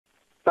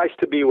nice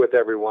to be with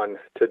everyone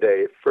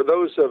today. For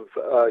those of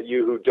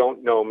you who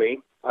don't know me,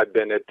 I've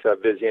been at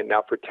Vizient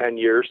now for 10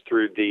 years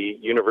through the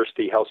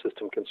University Health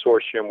System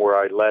Consortium, where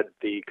I led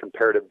the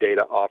comparative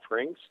data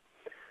offerings.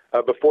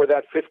 Before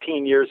that,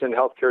 15 years in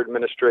healthcare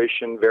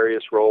administration,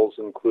 various roles,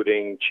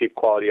 including Chief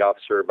Quality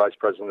Officer, Vice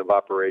President of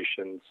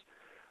Operations.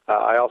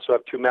 I also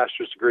have 2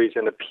 master's degrees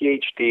and a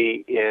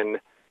PhD in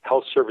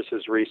health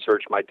services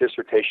research. My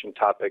dissertation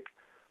topic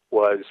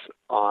was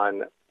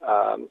on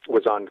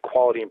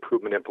quality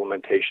improvement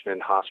implementation in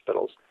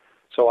hospitals.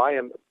 So I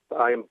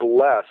am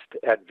blessed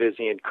at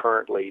Vizient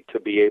currently to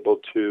be able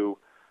to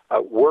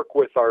work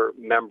with our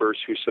members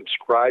who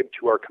subscribe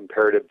to our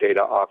comparative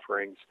data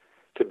offerings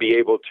to be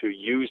able to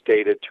use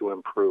data to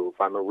improve.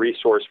 I'm a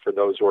resource for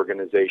those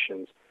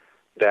organizations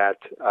that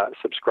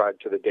subscribe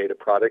to the data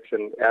products,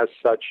 and as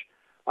such,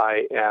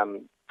 I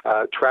am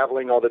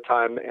traveling all the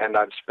time, and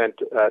I've spent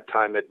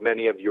time at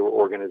many of your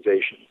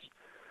organizations.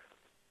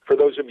 For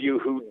those of you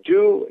who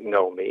do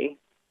know me,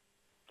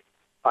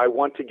 I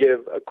want to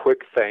give a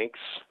quick thanks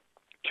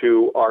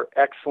to our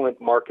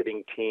excellent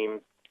marketing team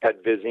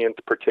at Vizient,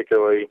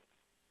 particularly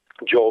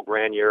Joel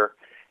Granier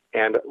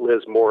and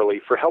Liz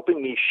Morley, for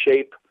helping me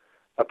shape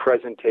a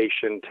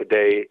presentation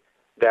today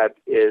that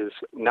is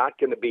not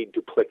going to be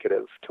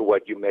duplicative to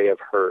what you may have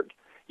heard.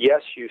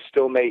 Yes, you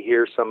still may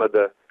hear some of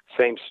the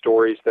same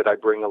stories that I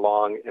bring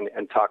along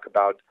and talk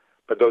about,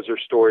 but those are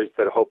stories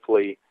that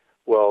hopefully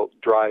will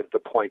drive the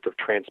point of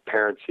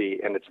transparency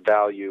and its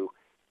value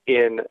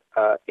in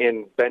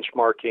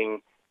benchmarking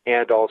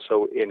and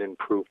also in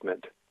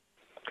improvement.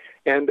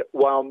 And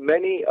while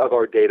many of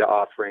our data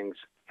offerings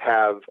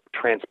have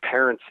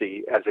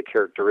transparency as a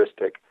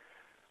characteristic,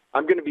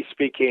 I'm going to be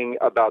speaking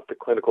about the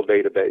clinical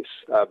database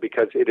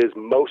because it is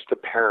most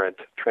apparent,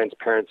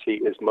 transparency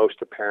is most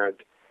apparent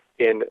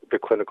in the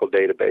clinical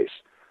database,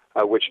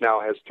 which now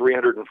has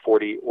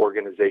 340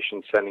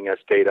 organizations sending us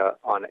data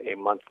on a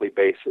monthly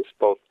basis,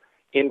 both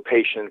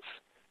inpatients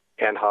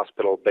and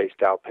hospital-based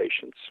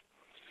outpatients.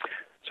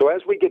 So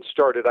as we get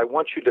started, I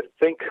want you to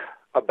think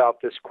about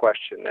this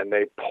question, and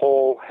a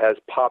poll has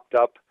popped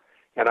up,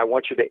 and I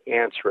want you to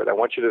answer it. I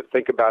want you to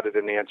think about it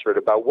and answer it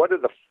about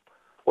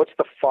what's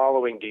the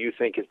following do you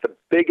think is the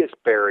biggest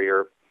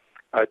barrier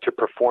to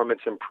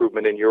performance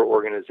improvement in your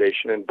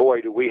organization? And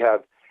boy, do we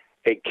have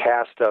a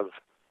cast of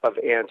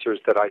answers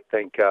that I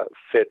think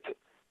fit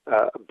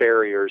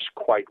barriers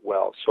quite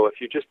well. So if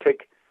you just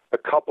take a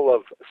couple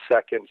of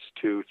seconds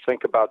to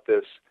think about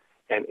this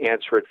and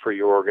answer it for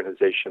your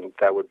organization,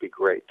 that would be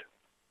great.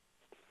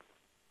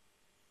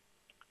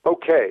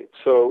 Okay,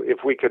 so if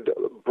we could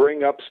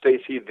bring up,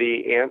 Stacy,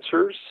 the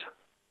answers.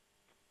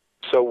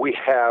 So we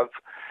have,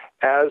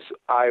 as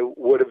I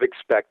would have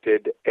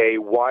expected, a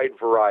wide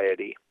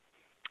variety.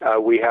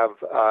 We have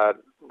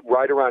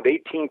right around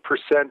 18%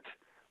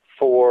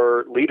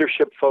 for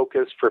leadership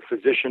focus, for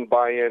physician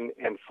buy-in,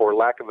 and for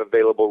lack of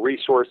available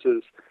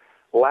resources.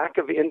 Lack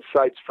of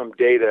insights from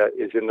data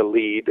is in the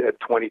lead at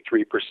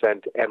 23%,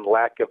 and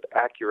lack of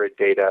accurate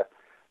data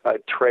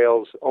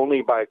trails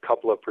only by a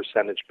couple of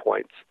percentage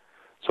points.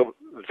 So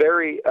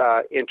very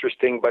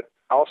interesting, but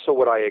also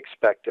what I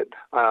expected.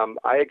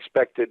 I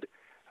expected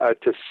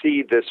to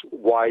see this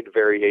wide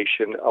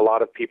variation, a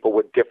lot of people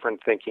with different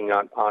thinking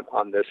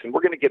on this. And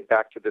we're going to get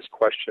back to this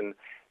question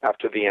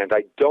after the end.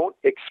 I don't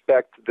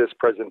expect this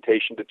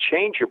presentation to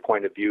change your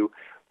point of view,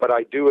 but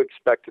I do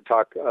expect to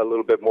talk a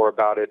little bit more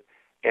about it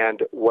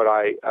and what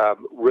I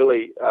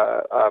really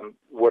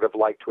would have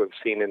liked to have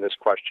seen in this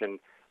question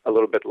a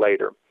little bit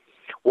later.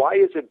 Why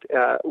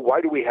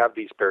do we have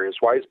these barriers?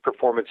 Why is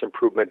performance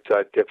improvement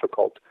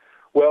difficult?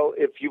 Well,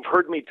 if you've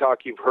heard me talk,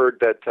 you've heard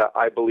that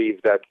I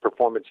believe that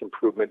performance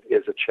improvement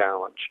is a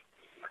challenge.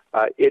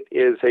 It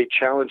is a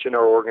challenge in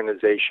our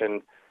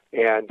organization,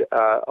 and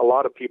a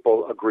lot of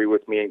people agree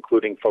with me,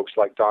 including folks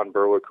like Don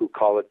Berwick, who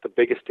call it the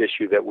biggest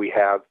issue that we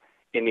have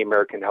in the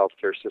American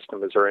healthcare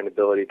system is our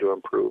inability to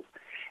improve.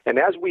 And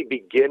as we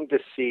begin to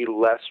see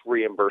less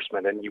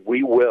reimbursement, and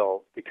we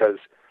will, because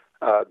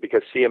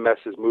CMS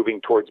is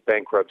moving towards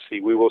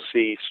bankruptcy, we will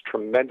see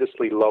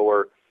tremendously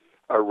lower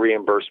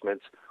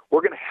reimbursements.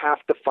 We're going to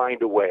have to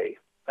find a way,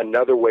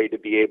 another way to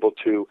be able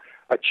to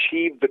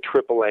achieve the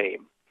triple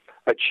aim,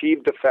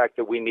 achieve the fact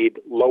that we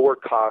need lower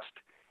cost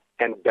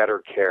and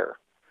better care.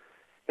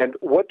 And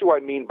what do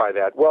I mean by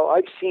that? Well,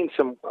 I've seen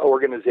some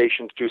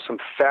organizations do some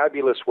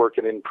fabulous work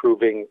in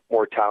improving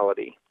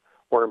mortality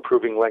or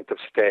improving length of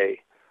stay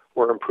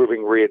or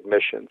improving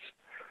readmissions.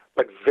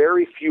 But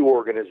very few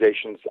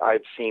organizations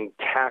I've seen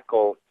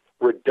tackle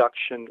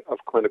reduction of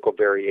clinical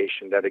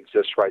variation that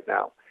exists right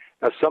now.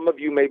 Now, some of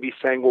you may be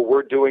saying, well,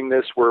 we're doing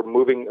this, we're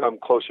moving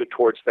closer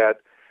towards that,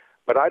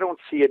 but I don't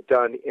see it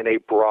done in a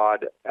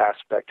broad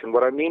aspect. And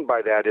what I mean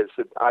by that is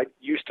that I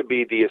used to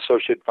be the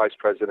Associate Vice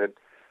President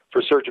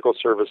for Surgical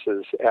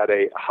Services at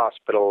a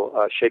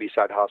hospital,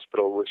 Shadyside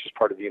Hospital, which is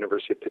part of the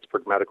University of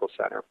Pittsburgh Medical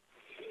Center.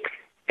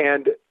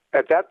 And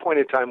at that point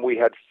in time, we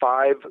had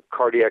 5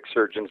 cardiac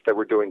surgeons that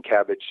were doing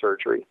CABG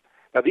surgery.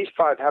 Now, these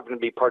 5 happened to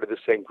be part of the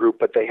same group,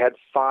 but they had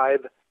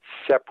 5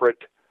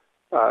 separate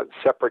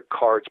separate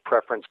cards,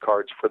 preference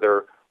cards for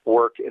their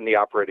work in the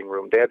operating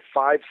room. They had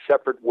 5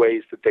 separate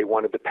ways that they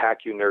wanted the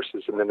PACU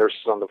nurses and the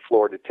nurses on the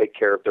floor to take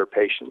care of their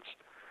patients.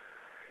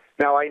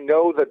 Now, I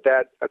know that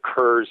that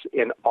occurs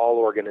in all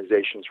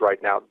organizations right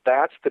now.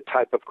 That's the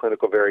type of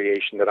clinical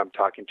variation that I'm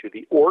talking to.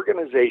 The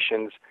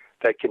organizations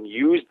that can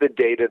use the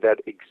data that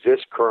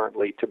exists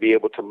currently to be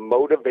able to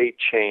motivate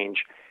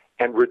change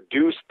and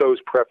reduce those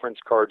preference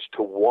cards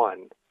to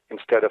 1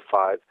 instead of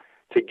 5,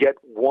 to get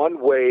one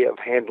way of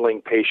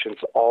handling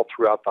patients all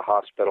throughout the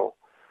hospital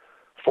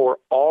for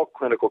all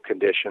clinical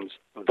conditions.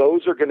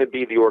 Those are going to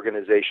be the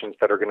organizations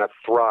that are going to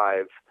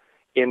thrive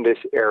in this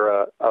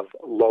era of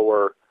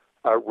lower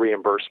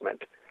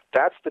reimbursement.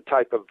 That's the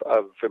type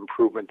of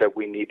improvement that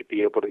we need to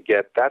be able to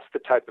get. That's the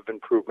type of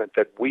improvement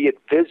that we at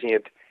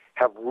Vizient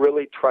have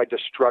really tried to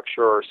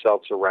structure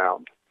ourselves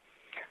around.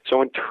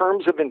 So in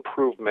terms of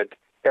improvement,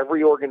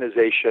 every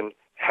organization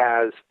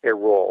has a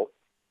role,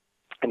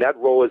 and that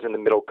role is in the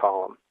middle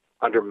column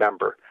under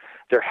member.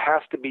 There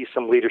has to be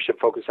some leadership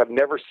focus. I've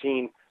never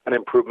seen an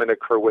improvement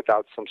occur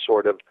without some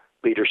sort of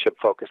leadership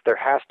focus. There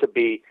has to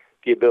be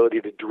the ability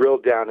to drill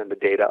down in the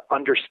data,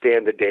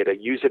 understand the data,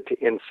 use it to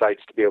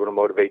insights to be able to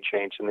motivate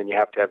change, and then you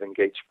have to have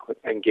engaged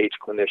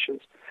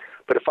clinicians.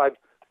 But if I've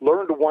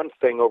learned one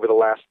thing over the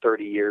last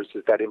 30 years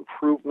is that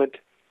improvement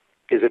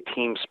is a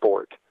team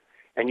sport,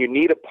 and you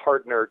need a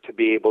partner to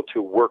be able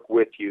to work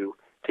with you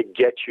to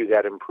get you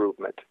that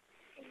improvement.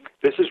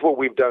 This is what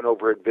we've done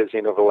over at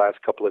Vizient over the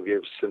last couple of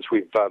years since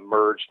we've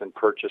merged and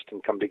purchased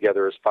and come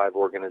together as 5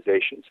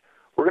 organizations.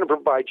 We're going to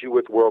provide you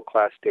with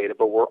world-class data,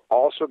 but we're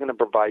also going to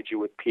provide you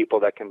with people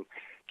that can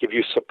give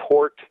you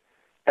support,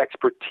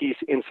 expertise,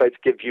 insights,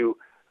 give you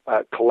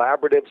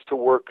collaboratives to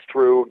work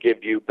through,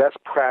 give you best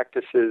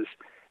practices,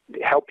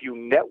 help you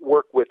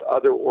network with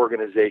other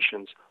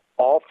organizations,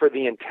 all for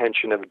the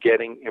intention of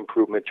getting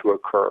improvement to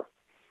occur.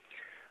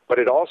 But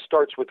it all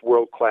starts with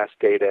world-class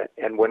data.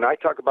 And when I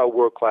talk about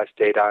world-class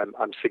data,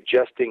 I'm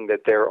suggesting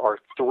that there are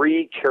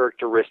 3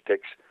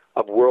 characteristics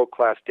of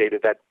world-class data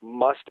that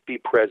must be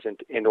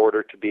present in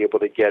order to be able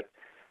to get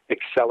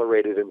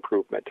accelerated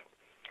improvement.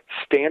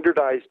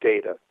 Standardized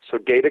data, so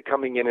data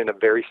coming in a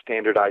very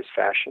standardized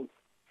fashion.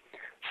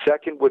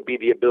 Second would be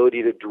the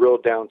ability to drill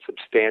down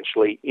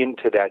substantially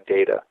into that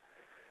data.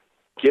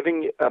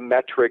 Giving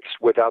metrics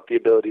without the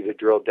ability to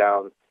drill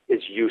down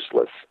is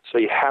useless. So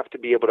you have to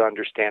be able to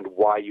understand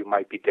why you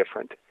might be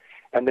different.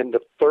 And then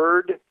the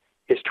third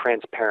is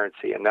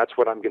transparency, and that's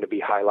what I'm going to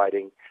be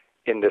highlighting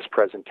in this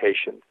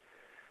presentation.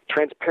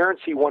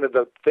 Transparency, one of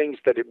the things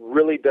that it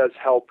really does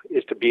help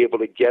is to be able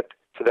to get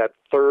to that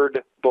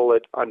third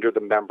bullet under the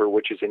member,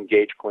 which is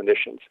engaged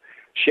clinicians.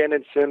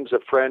 Shannon Sims, a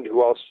friend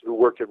who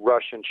worked at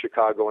Rush in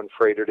Chicago and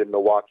Freighted in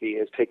Milwaukee,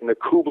 has taken the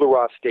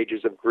Kubler-Ross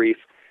stages of grief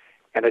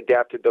and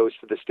adapted those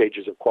to the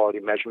stages of quality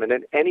measurement.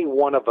 And any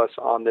one of us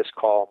on this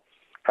call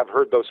have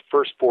heard those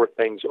first 4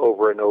 things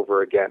over and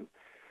over again.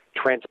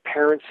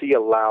 Transparency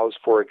allows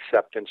for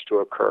acceptance to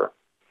occur.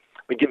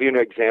 Let me give you an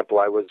example.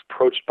 I was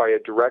approached by a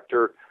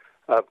director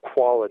of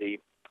quality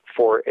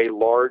for a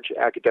large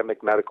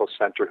academic medical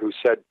center who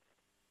said,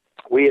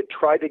 we had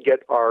tried to get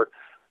our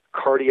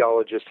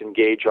cardiologists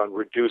engaged on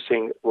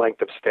reducing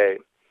length of stay.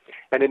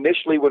 And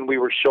initially when we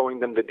were showing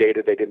them the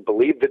data, they didn't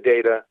believe the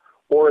data,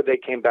 or they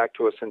came back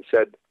to us and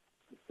said,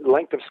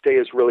 length of stay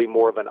is really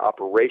more of an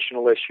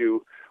operational issue.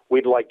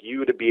 We'd like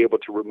you to be able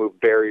to remove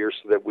barriers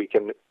so that we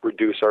can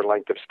reduce our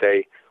length of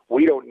stay.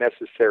 We don't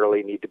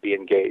necessarily need to be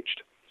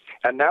engaged.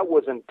 And that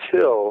was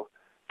until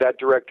that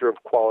director of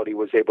quality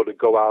was able to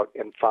go out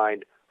and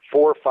find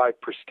 4 or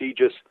 5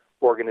 prestigious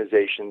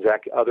organizations,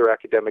 other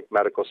academic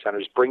medical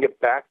centers, bring it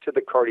back to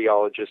the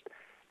cardiologist,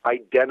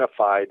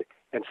 identified,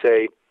 and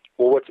say,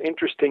 well, what's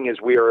interesting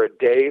is we are a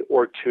day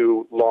or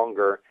 2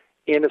 longer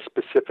in a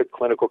specific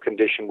clinical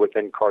condition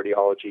within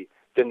cardiology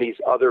than these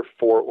other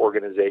 4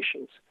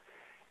 organizations.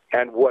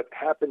 And what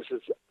happens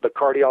is the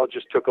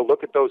cardiologist took a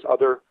look at those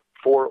other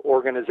 4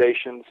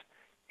 organizations,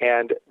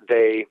 and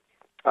they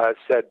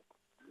said,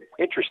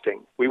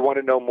 interesting, we want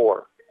to know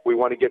more. We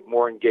want to get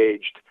more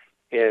engaged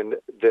in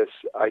this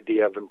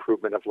idea of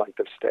improvement of length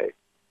of stay.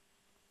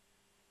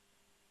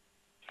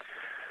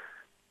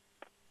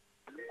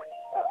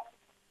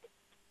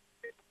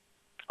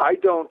 I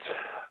don't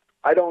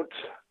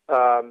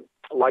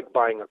like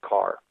buying a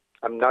car.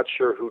 I'm not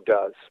sure who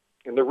does.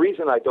 And the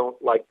reason I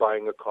don't like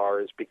buying a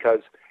car is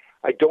because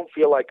I don't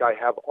feel like I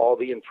have all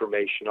the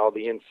information, all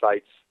the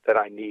insights that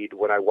I need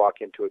when I walk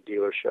into a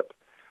dealership.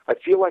 I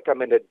feel like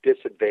I'm in a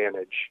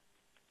disadvantage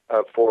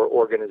for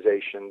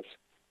organizations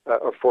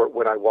or for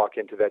when I walk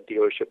into that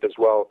dealership as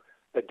well,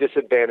 a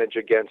disadvantage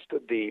against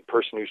the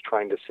person who's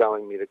trying to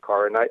selling me the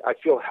car. And I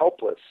feel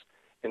helpless,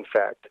 in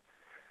fact.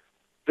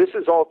 This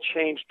has all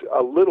changed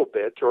a little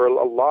bit, or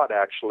a lot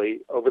actually,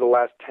 over the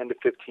last 10 to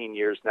 15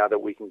 years now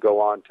that we can go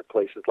on to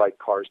places like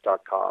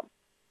cars.com.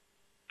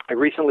 I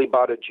recently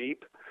bought a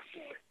Jeep,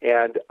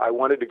 and I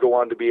wanted to go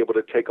on to be able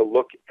to take a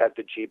look at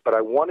the Jeep, but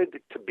I wanted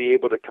to be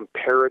able to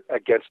compare it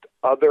against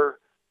other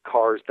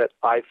cars that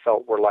I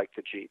felt were like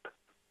the Jeep.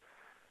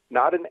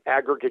 not an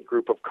aggregate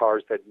group of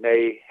cars that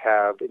may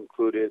have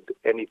included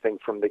anything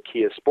from the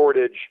Kia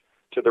Sportage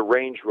to the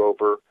Range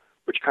Rover,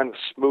 which kind of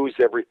smooths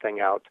everything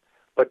out,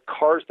 but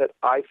cars that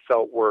I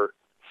felt were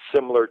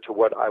similar to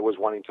what I was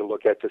wanting to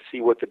look at to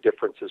see what the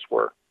differences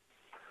were.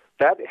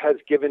 That has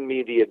given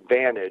me the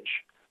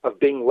advantage of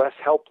being less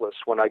helpless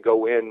when I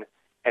go in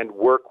and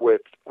work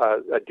with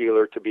a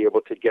dealer to be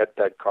able to get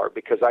that car,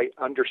 because I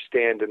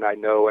understand and I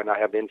know and I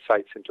have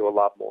insights into a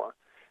lot more.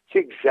 It's the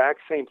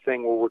exact same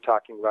thing what we're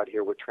talking about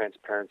here with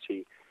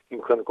transparency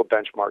in clinical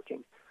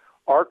benchmarking.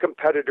 Our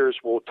competitors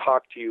will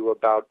talk to you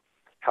about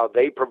how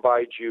they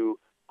provide you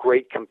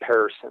great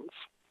comparisons.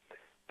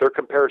 Their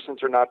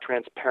comparisons are not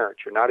transparent.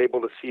 You're not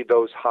able to see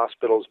those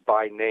hospitals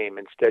by name.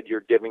 Instead,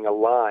 you're giving a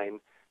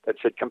line that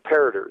said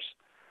comparators.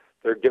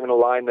 They're given a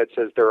line that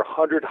says there are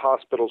 100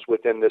 hospitals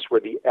within this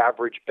where the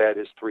average bed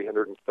is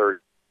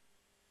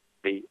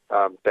 330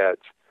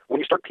 beds. When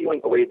you start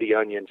peeling away the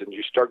onions and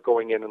you start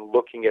going in and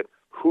looking at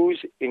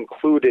who's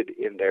included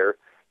in there,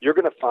 you're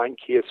going to find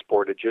Kia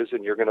Sportages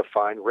and you're going to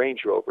find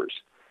Range Rovers.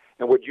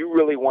 And what you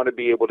really want to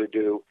be able to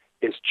do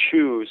is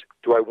choose,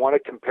 do I want to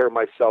compare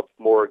myself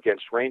more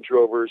against Range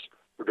Rovers,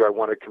 or do I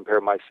want to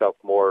compare myself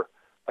more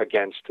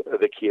against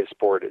the Kia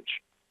Sportage?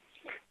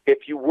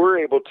 If you were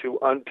able to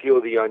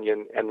unpeel the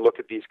onion and look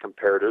at these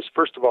comparators,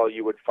 first of all,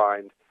 you would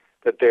find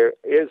that there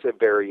is a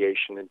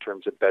variation in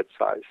terms of bed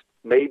size,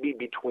 maybe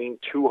between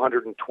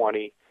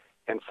 220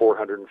 and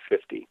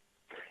 450.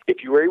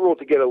 If you were able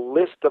to get a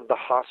list of the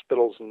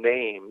hospitals'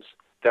 names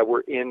that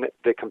were in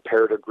the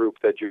comparator group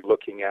that you're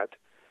looking at,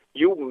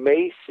 you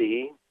may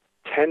see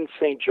 10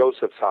 St.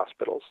 Joseph's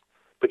hospitals,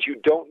 but you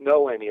don't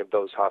know any of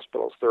those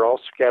hospitals. They're all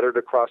scattered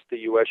across the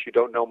U.S. You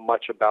don't know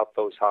much about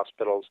those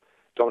hospitals,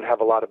 don't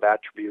have a lot of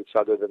attributes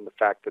other than the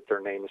fact that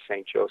their name is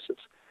St.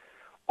 Joseph's.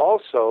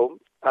 Also,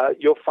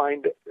 you'll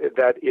find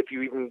that if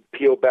you even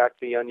peel back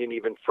the onion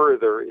even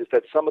further, is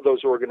that some of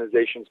those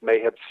organizations may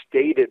have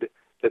stated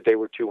that they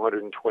were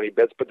 220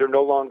 beds, but they're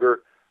no longer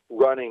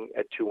running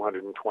at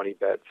 220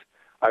 beds.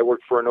 I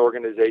worked for an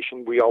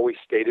organization, we always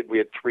stated we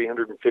had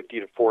 350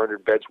 to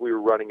 400 beds. We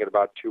were running at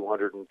about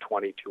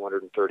 220,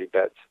 230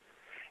 beds.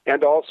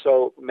 And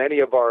also, many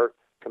of our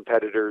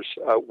competitors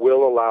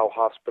will allow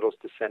hospitals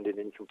to send in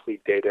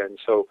incomplete data. And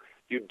so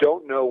you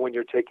don't know when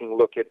you're taking a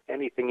look at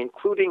anything,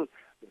 including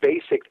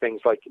basic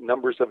things like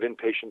numbers of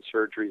inpatient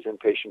surgeries,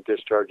 inpatient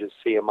discharges,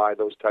 CMI,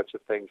 those types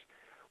of things,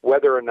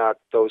 whether or not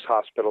those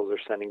hospitals are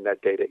sending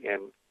that data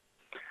in.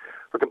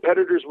 Our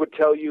competitors would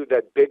tell you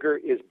that bigger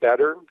is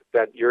better,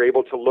 that you're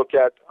able to look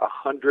at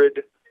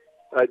 100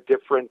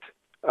 different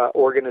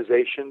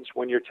organizations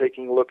when you're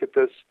taking a look at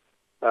this,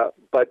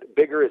 but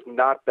bigger is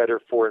not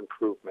better for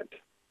improvement.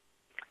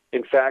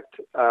 In fact,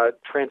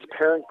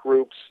 transparent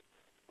groups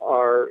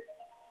are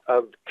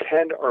of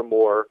 10 or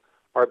more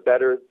are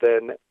better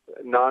than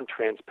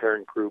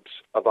non-transparent groups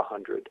of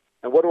 100.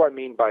 And what do I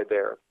mean by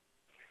there?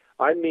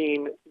 I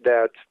mean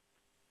that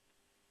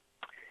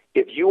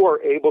if you are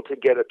able to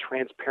get a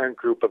transparent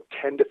group of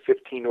 10 to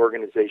 15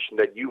 organizations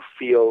that you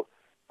feel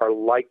are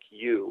like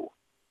you,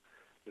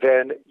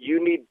 then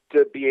you need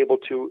to be able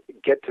to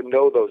get to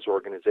know those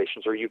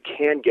organizations, or you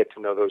can get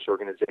to know those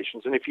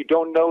organizations. And if you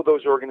don't know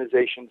those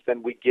organizations,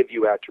 then we give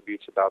you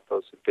attributes about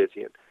those at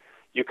Vizient.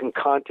 You can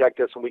contact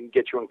us and we can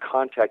get you in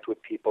contact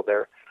with people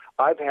there.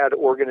 I've had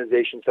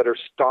organizations that are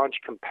staunch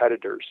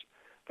competitors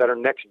that are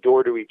next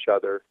door to each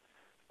other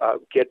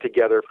get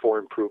together for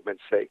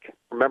improvement's sake.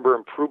 Remember,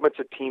 improvement's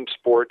a team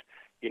sport.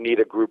 You need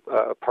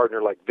a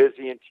partner like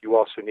Vizient. You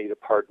also need a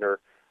partner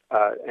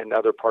and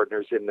other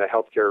partners in the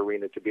healthcare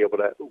arena to be able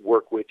to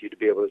work with you to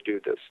be able to do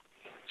this.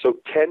 So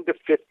 10 to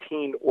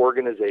 15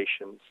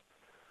 organizations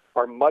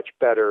are much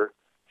better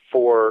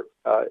for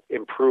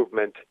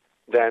improvement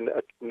than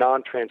a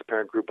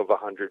non-transparent group of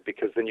 100,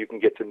 because then you can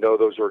get to know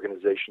those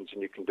organizations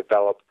and you can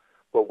develop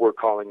what we're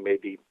calling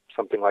maybe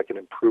something like an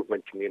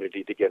improvement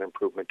community to get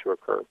improvement to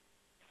occur.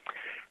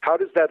 How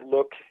does that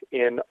look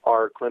in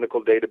our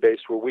clinical database,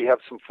 where we have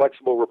some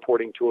flexible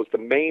reporting tools? The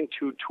main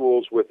two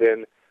tools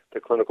within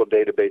the clinical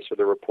database are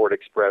the Report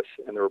Express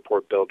and the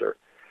Report Builder.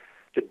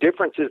 The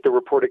difference is the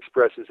Report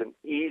Express is an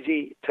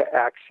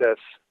easy-to-access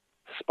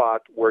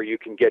spot where you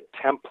can get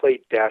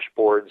template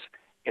dashboards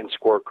and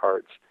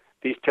scorecards.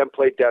 These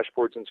template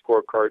dashboards and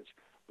scorecards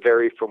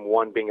vary from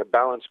one being a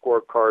balanced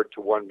scorecard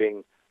to one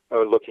being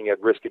looking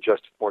at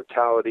risk-adjusted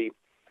mortality.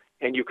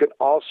 And you can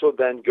also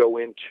then go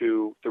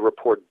into the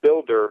Report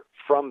Builder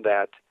from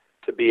that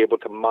to be able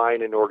to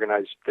mine and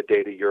organize the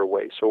data your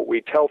way. So what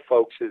we tell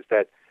folks is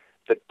that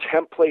the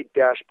template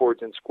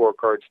dashboards and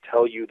scorecards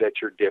tell you that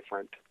you're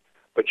different,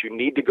 but you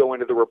need to go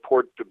into the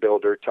Report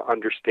Builder to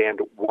understand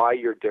why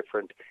you're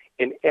different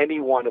in any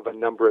one of a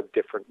number of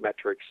different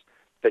metrics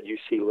that you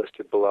see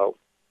listed below.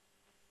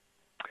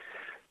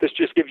 This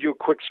just gives you a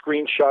quick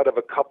screenshot of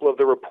a couple of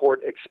the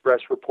Report Express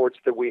reports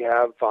that we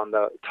have. On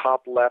the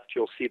top left,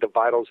 you'll see the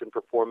Vitals and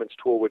Performance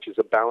tool, which is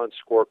a balanced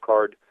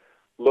scorecard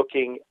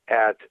looking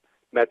at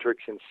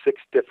metrics in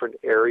 6 different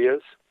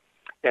areas.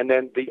 And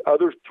then the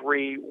other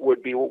three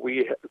would be what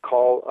we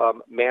call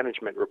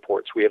management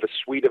reports. We have a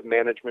suite of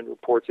management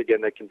reports,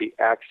 again, that can be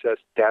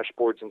accessed,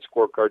 dashboards and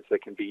scorecards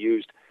that can be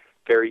used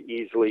very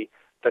easily.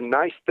 The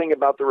nice thing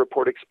about the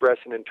Report Express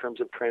and in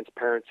terms of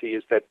transparency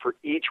is that for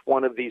each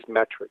one of these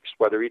metrics,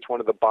 whether each one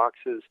of the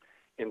boxes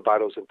in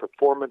vitals and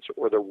performance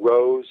or the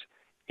rows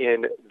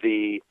in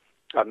the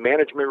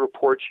management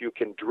reports, you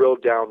can drill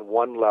down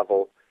one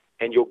level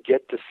and you'll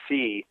get to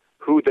see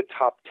who the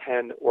top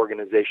 10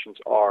 organizations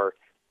are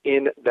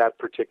in that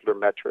particular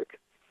metric.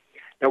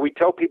 Now, we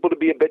tell people to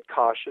be a bit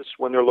cautious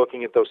when they're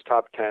looking at those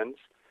top 10s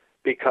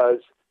because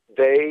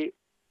they,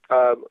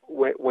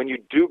 when you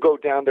do go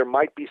down, there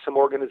might be some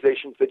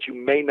organizations that you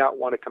may not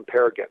want to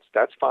compare against.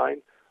 That's fine.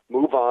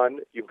 Move on.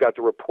 You've got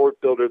the report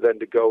builder then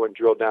to go and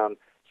drill down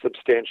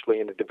substantially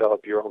and to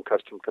develop your own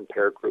custom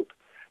compare group.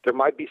 There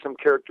might be some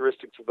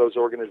characteristics of those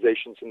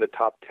organizations in the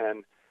top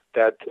 10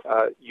 that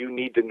you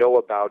need to know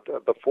about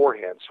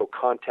beforehand, so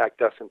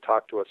contact us and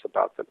talk to us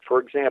about them.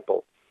 For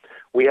example,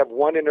 we have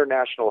one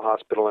international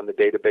hospital in the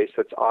database,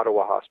 that's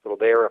Ottawa Hospital.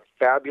 They are a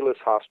fabulous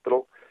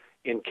hospital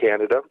in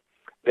Canada.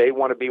 They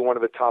want to be one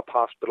of the top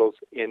hospitals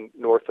in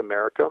North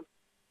America.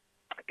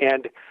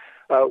 And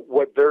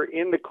what they're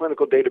in the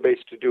clinical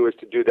database to do is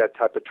to do that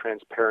type of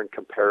transparent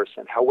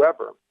comparison.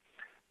 However,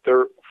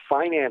 their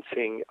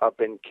financing up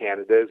in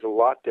Canada is a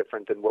lot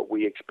different than what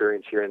we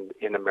experience here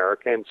in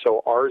America. And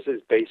so ours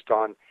is based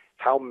on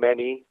how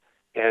many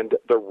and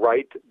the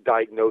right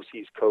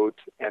diagnoses codes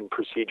and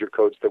procedure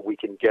codes that we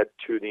can get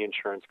to the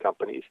insurance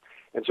companies.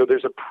 And so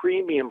there's a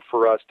premium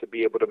for us to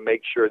be able to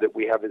make sure that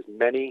we have as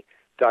many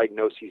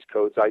diagnoses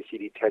codes,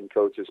 ICD-10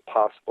 codes, as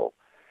possible.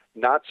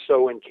 Not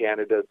so in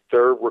Canada.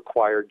 They're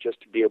required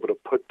just to be able to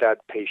put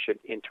that patient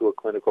into a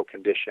clinical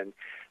condition.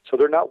 So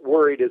they're not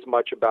worried as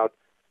much about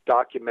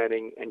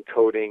documenting and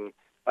coding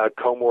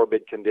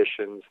comorbid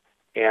conditions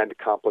and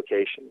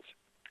complications.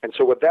 And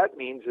so what that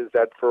means is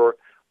that for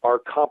our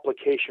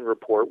complication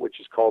report, which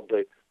is called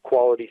the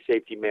Quality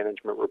Safety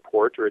Management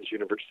Report, or as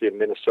University of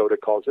Minnesota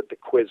calls it, the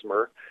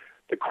QSMR.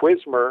 The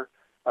QSMR,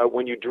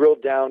 when you drill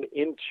down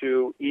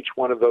into each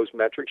one of those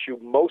metrics, you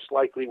most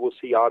likely will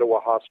see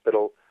Ottawa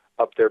Hospital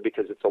up there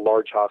because it's a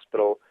large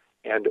hospital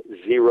and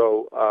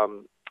zero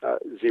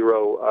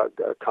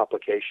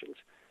complications.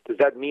 Does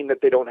that mean that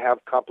they don't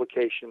have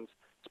complications?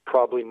 It's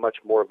probably much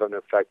more of an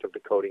effect of the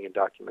coding and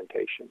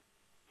documentation.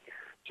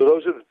 So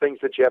those are the things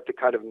that you have to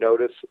kind of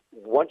notice.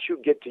 Once you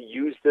get to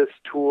use this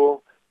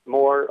tool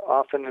more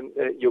often,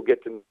 you'll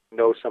get to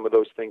know some of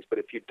those things. But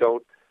if you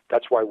don't,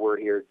 that's why we're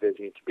here at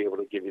Vizient, to be able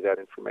to give you that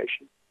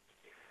information.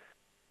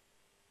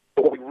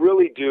 But what we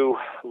really do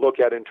look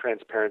at in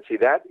transparency,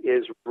 that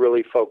is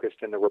really focused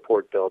in the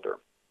report builder.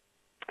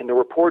 In the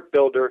report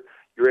builder,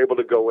 you're able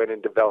to go in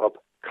and develop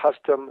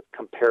custom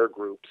compare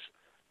groups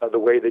the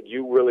way that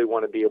you really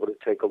want to be able to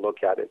take a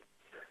look at it.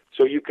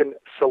 So you can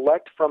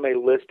select from a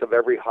list of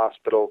every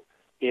hospital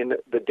in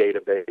the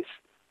database.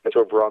 That's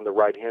over on the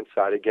right-hand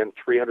side. Again,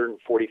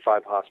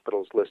 345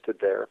 hospitals listed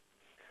there.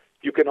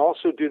 You can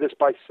also do this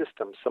by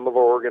systems. Some of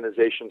our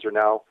organizations are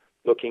now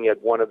looking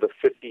at one of the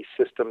 50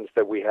 systems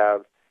that we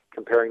have,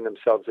 comparing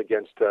themselves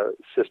against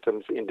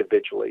systems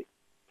individually.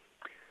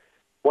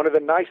 One of the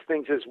nice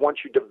things is once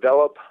you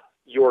develop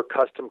your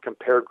custom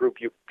compare group,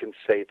 you can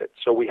save it.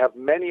 So we have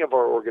many of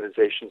our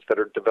organizations that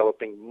are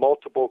developing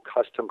multiple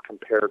custom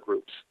compare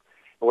groups.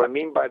 And what I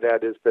mean by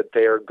that is that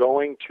they are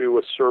going to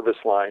a service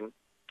line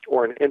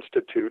or an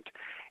institute,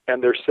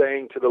 and they're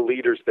saying to the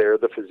leaders there,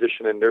 the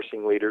physician and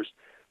nursing leaders,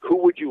 who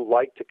would you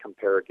like to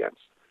compare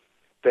against?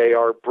 They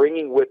are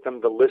bringing with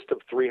them the list of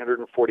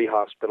 340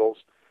 hospitals.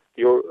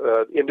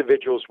 Your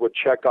individuals would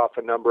check off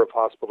a number of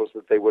hospitals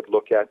that they would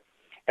look at.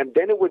 And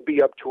then it would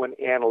be up to an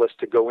analyst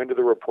to go into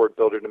the report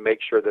builder to make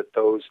sure that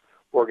those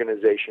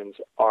organizations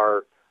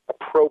are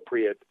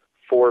appropriate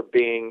for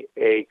being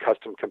a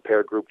custom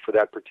compare group for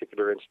that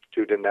particular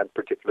institute and that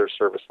particular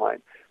service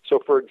line. So,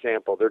 for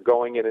example, they're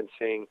going in and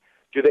seeing,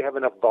 do they have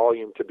enough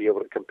volume to be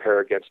able to compare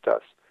against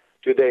us?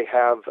 Do they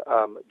have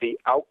the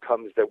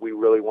outcomes that we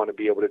really want to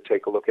be able to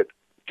take a look at?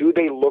 Do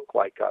they look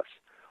like us?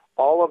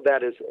 All of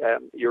that is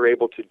you're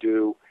able to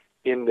do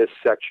in this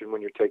section when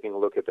you're taking a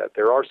look at that.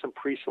 There are some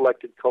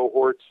pre-selected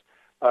cohorts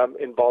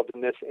involved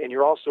in this, and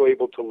you're also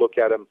able to look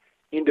at them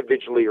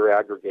individually or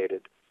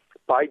aggregated.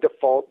 By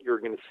default, you're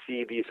going to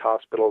see these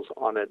hospitals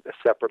on a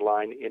separate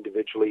line,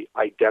 individually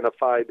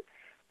identified,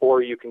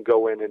 or you can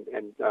go in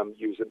and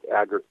use it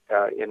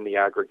in the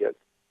aggregate.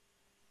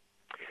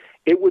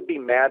 It would be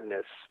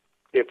madness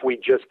if we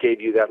just gave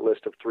you that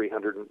list of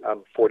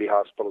 340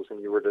 hospitals and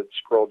you were to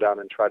scroll down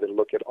and try to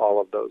look at all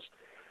of those.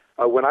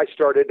 When I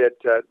started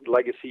at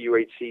Legacy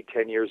UHC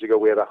 10 years ago,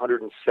 we had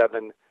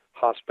 107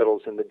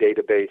 hospitals in the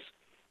database,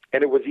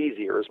 and it was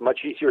easier. It was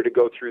much easier to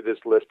go through this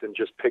list and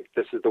just pick,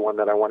 this is the one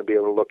that I want to be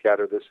able to look at,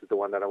 or this is the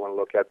one that I want to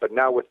look at. But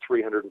now with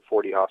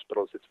 340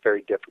 hospitals, it's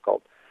very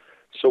difficult.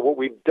 So what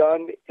we've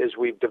done is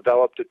we've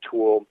developed a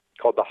tool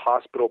called the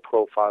Hospital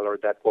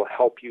Profiler that will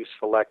help you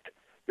select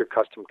your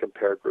custom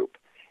compare group.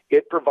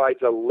 It provides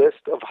a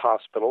list of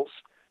hospitals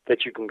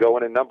that you can go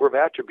in a number of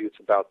attributes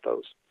about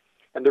those.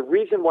 And the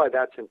reason why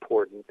that's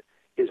important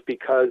is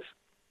because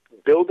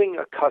building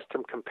a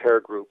custom compare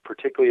group,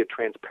 particularly a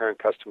transparent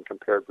custom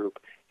compare group,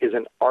 is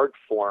an art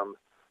form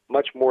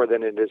much more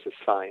than it is a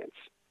science.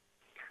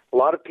 A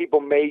lot of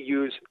people may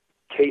use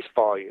case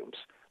volumes,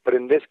 but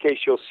in this case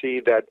you'll see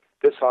that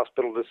this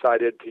hospital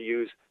decided to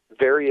use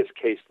various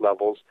case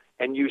levels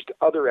and used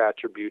other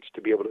attributes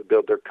to be able to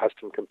build their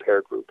custom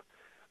compare group.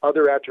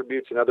 Other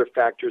attributes and other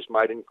factors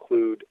might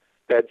include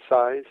bed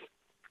size,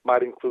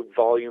 might include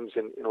volumes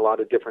in a lot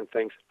of different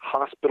things.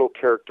 Hospital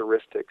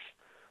characteristics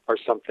are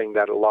something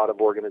that a lot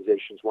of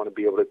organizations want to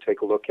be able to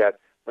take a look at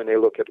when they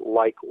look at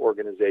like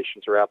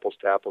organizations or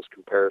apples-to-apples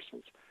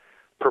comparisons.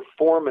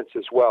 Performance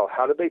as well.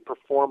 How do they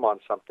perform on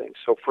something?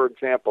 So, for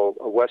example,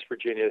 West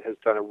Virginia has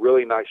done a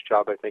really nice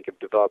job, I think, of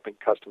developing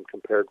custom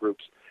compare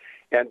groups.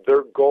 And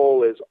their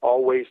goal is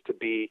always to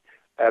be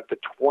at the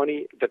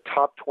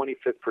top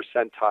 25th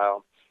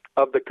percentile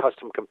of the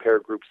custom compare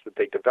groups that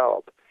they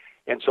develop.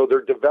 And so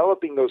they're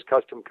developing those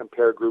custom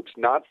compare groups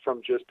not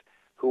from just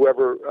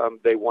whoever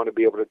they want to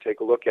be able to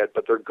take a look at,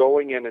 but they're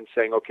going in and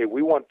saying, okay,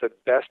 we want the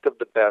best of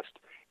the best,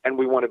 and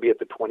we want to be at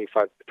the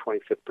 25th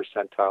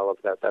percentile of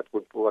that. That's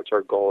what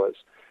our goal is.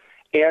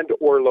 And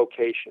or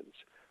locations.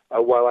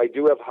 While I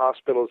do have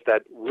hospitals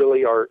that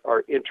really are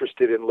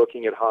interested in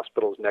looking at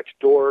hospitals next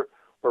door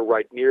or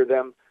right near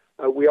them,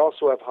 we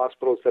also have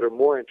hospitals that are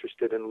more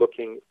interested in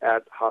looking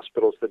at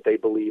hospitals that they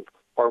believe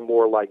are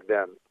more like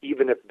them,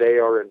 even if they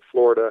are in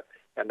Florida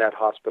and that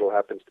hospital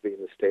happens to be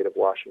in the state of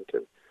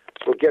Washington.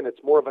 So again,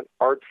 it's more of an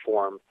art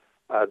form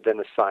than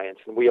a science,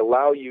 and we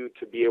allow you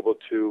to be able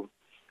to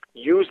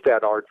use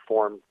that art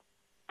form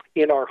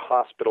in our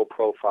hospital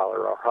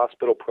profiler. Our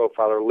hospital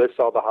profiler lists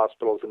all the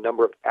hospitals, a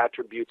number of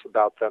attributes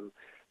about them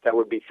that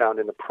would be found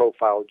in the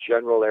profile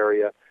general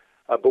area.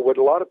 But what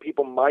a lot of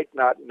people might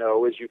not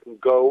know is you can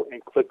go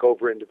and click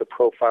over into the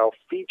profile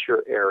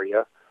feature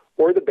area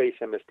or the base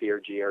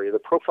MSDRG area. The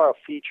profile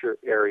feature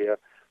area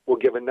will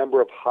give a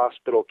number of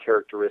hospital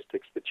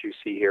characteristics that you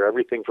see here,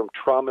 everything from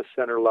trauma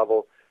center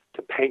level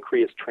to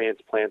pancreas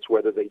transplants,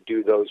 whether they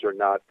do those or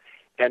not.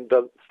 And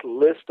the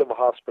list of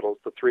hospitals,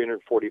 the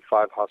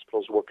 345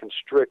 hospitals, will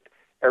constrict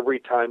every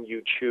time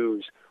you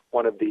choose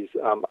one of these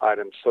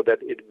items, so that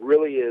it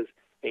really is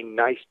a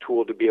nice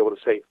tool to be able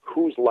to say,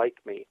 who's like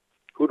me?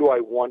 Who do I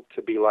want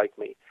to be like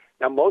me?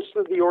 Now, most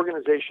of the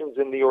organizations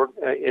in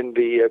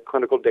the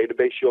clinical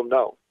database you'll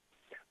know.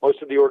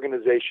 Most of the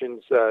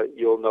organizations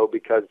you'll know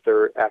because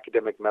they're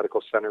academic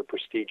medical center,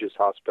 prestigious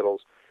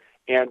hospitals.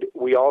 And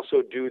we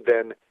also do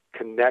then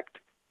connect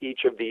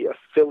each of the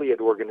affiliate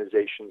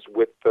organizations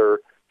with their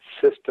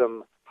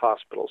system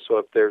hospitals. So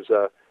if there's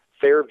a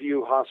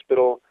Fairview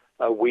Hospital,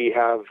 we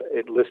have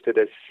it listed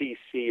as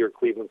CC or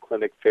Cleveland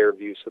Clinic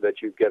Fairview so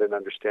that you get an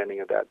understanding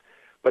of that.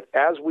 But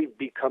as we've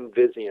become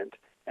Vizient,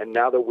 and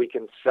now that we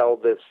can sell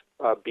this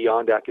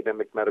beyond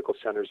academic medical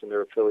centers and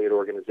their affiliate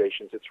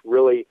organizations, it's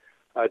really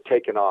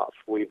taken off.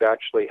 We've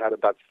actually had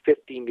about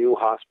 50 new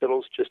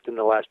hospitals just in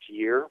the last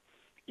year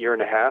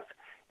and a half,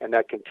 and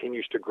that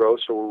continues to grow.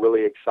 So we're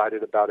really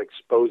excited about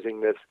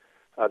exposing this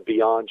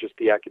beyond just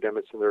the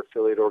academics and their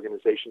affiliate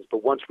organizations.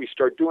 But once we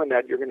start doing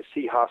that, you're going to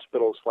see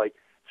hospitals like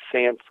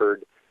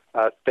Sanford,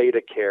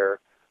 Theta Care,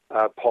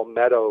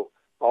 Palmetto,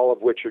 all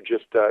of which are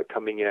just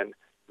coming in.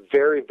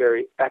 Very,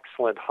 very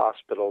excellent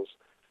hospitals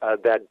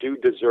that do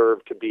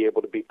deserve to be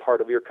able to be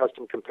part of your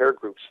custom compare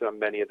groups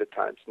many of the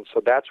times. And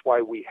so that's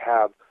why we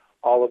have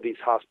all of these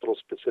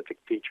hospital-specific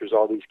features,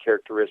 all these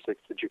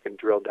characteristics that you can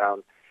drill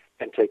down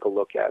and take a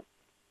look at.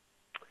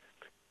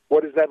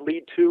 What does that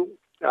lead to?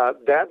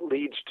 That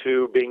leads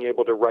to being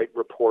able to write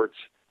reports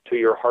to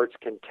your heart's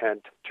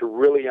content to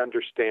really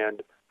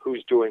understand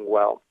who's doing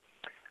well.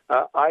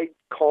 I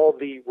call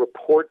the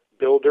report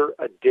builder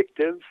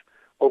addictive.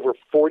 Over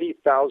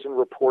 40,000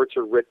 reports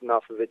are written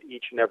off of it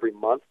each and every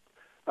month.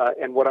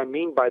 And what I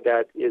mean by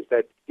that is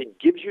that it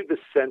gives you the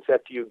sense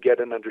after you get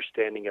an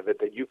understanding of it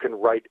that you can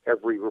write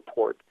every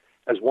report.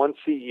 As one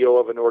CEO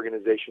of an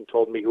organization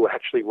told me who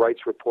actually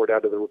writes report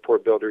out of the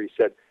report builder, he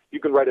said, you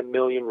can write 1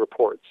 million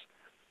reports.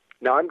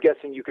 Now, I'm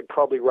guessing you could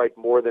probably write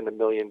more than 1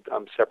 million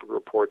separate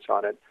reports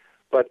on it.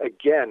 But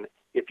again,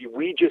 if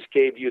we just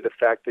gave you the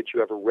fact that you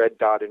have a red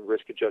dot in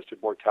risk-adjusted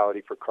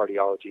mortality for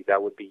cardiology,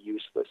 that would be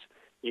useless.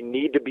 You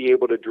need to be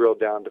able to drill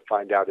down to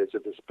find out, is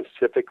it a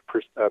specific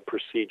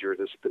procedure?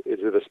 Is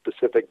it a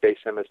specific base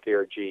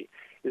MSDRG?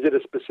 Is it a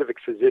specific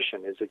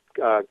physician? Is it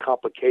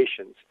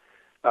complications?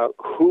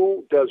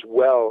 Who does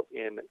well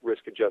in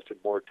risk-adjusted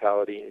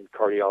mortality in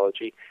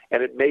cardiology?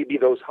 And it may be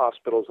those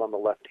hospitals on the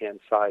left-hand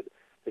side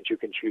that you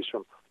can choose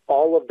from.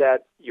 All of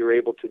that you're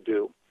able to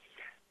do.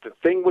 The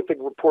thing with the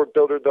report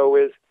builder, though,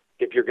 is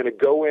if you're going to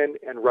go in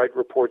and write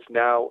reports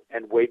now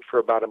and wait for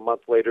about a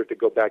month later to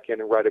go back in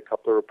and write a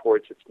couple of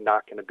reports, it's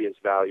not going to be as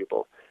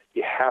valuable.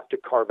 You have to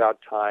carve out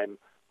time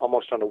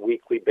almost on a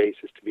weekly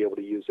basis to be able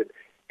to use it.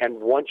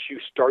 And once you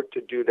start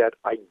to do that,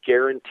 I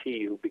guarantee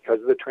you,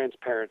 because of the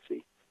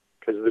transparency,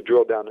 because of the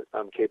drill down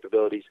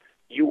capabilities,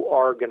 you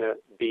are going to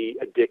be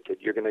addicted.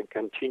 You're going to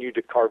continue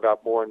to carve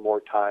out more and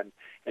more time.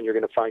 and you're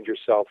going to find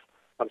yourself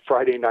on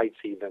Friday nights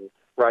even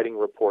writing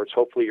reports.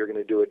 Hopefully you're going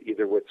to do it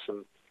either with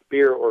some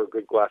beer or a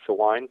good glass of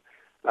wine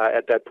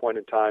at that point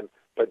in time.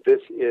 But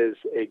this is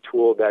a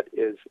tool that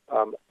is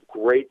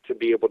great to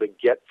be able to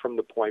get from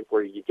the point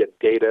where you get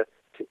data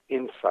to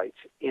insights.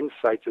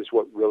 Insights is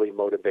what really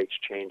motivates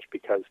change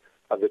because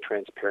of the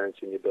transparency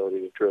and the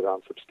ability to drill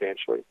down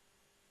substantially.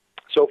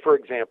 So, for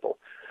example,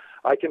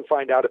 I can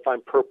find out if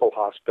I'm Purple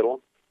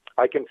Hospital.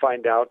 I can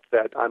find out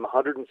that I'm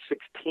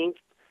 116th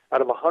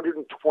out of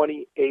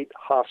 128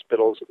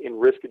 hospitals in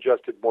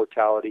risk-adjusted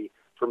mortality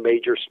for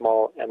major,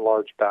 small, and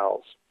large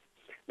bowels.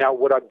 Now,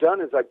 what I've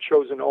done is I've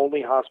chosen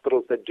only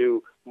hospitals that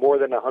do more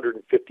than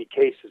 150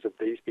 cases of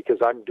these because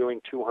I'm doing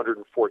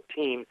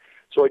 214.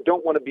 So I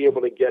don't want to be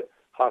able to get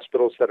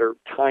hospitals that are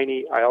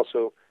tiny. I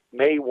also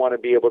may want to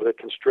be able to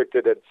constrict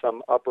it at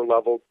some upper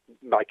level.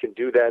 I can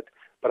do that,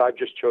 but I've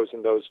just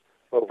chosen those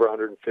over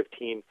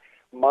 115.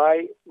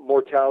 My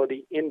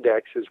mortality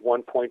index is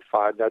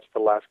 1.5. That's the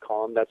last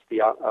column. That's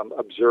the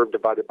observed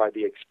divided by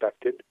the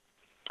expected.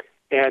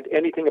 And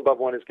anything above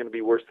 1 is going to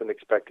be worse than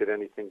expected.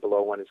 Anything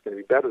below 1 is going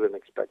to be better than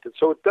expected.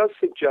 So it does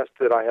suggest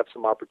that I have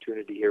some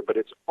opportunity here, but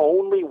it's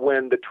only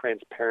when the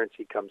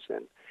transparency comes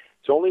in.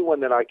 It's only when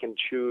that I can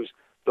choose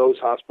those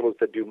hospitals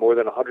that do more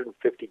than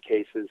 150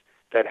 cases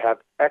that have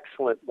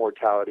excellent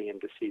mortality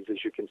and disease, as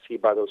you can see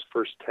by those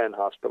first 10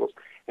 hospitals.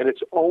 And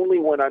it's only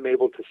when I'm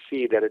able to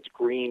see that it's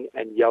green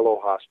and yellow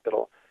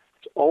hospital.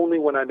 It's only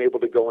when I'm able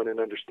to go in and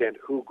understand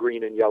who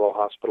green and yellow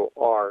hospital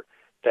are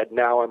that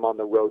now I'm on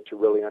the road to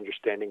really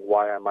understanding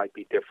why I might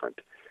be different.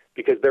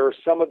 Because there are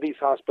some of these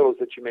hospitals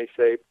that you may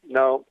say,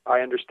 no, I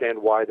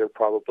understand why they're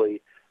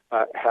probably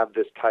have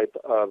this type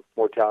of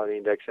mortality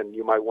index, and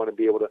you might want to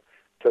be able to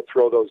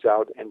throw those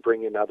out and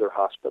bring in other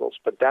hospitals.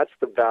 But that's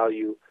the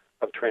value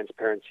of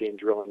transparency and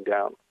drilling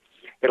down.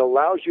 It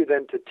allows you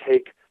then to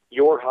take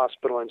your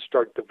hospital and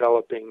start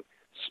developing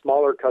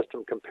smaller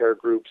custom compare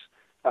groups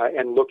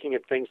and looking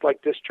at things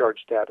like discharge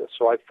status.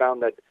 So I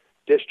found that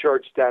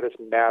discharge status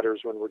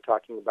matters when we're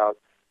talking about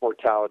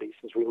mortality.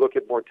 Since we look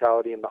at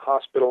mortality in the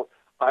hospital,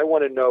 I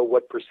want to know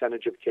what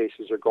percentage of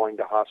cases are going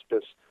to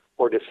hospice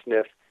or to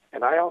SNF,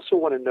 and I also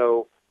want to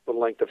know the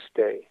length of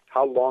stay,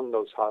 how long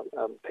those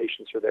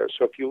patients are there.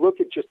 So if you look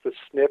at just the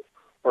SNF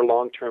or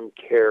long-term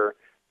care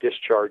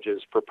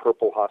discharges for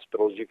Purple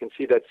hospitals, you can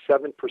see that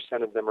 7%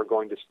 of them are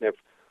going to SNF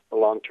or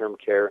long-term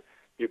care.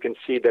 You can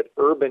see that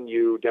urban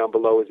U down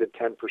below is at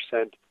 10%,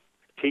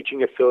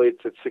 teaching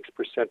affiliates at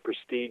 6%,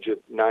 prestige at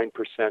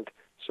 9%,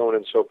 so on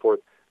and so forth.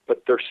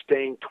 But they're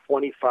staying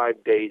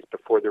 25 days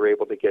before they're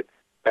able to get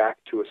back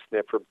to a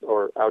SNF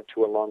or out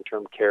to a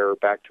long-term care or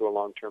back to a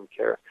long-term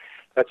care.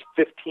 That's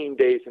 15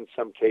 days in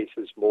some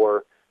cases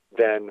more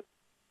than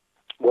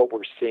what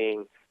we're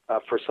seeing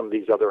for some of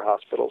these other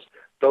hospitals.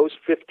 Those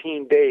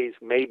 15 days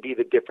may be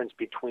the difference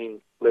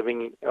between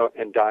living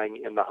and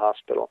dying in the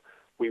hospital.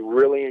 We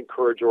really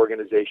encourage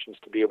organizations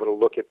to be able to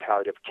look at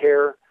palliative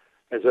care,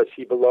 as I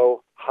see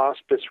below,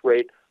 hospice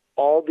rate,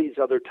 all these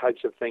other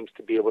types of things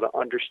to be able to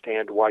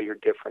understand why you're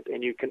different.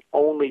 And you can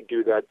only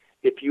do that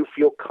if you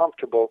feel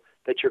comfortable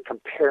that you're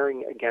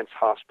comparing against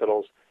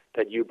hospitals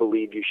that you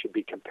believe you should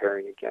be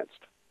comparing against.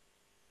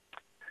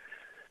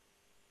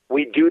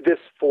 We do this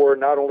for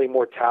not only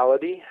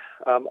mortality.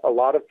 A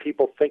lot of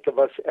people think of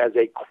us as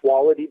a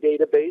quality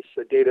database,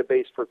 a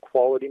database for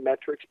quality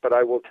metrics, but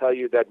I will tell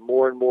you that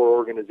more and more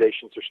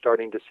organizations are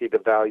starting to see the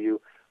value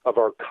of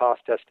our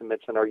cost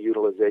estimates and our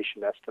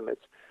utilization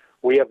estimates.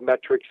 We have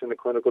metrics in the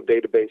clinical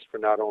database for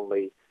not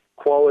only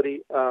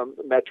quality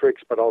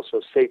metrics, but also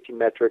safety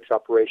metrics,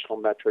 operational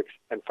metrics,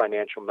 and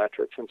financial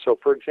metrics. And so,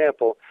 for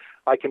example,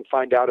 I can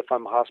find out if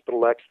I'm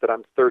Hospital X that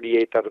I'm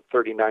 38th out of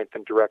 39th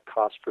in direct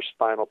cost for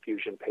spinal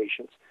fusion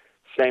patients.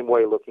 Same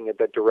way, looking at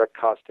that direct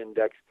cost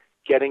index,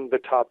 getting the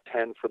top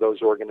 10 for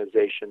those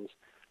organizations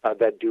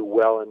that do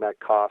well in that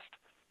cost.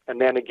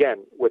 And then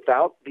again,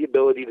 without the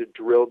ability to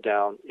drill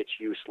down, it's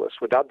useless.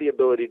 Without the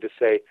ability to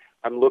say,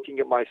 I'm looking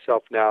at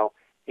myself now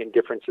in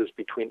differences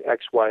between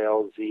X, Y,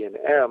 L, Z, and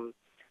M,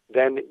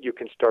 then you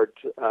can start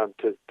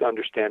to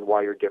understand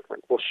why you're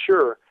different. Well,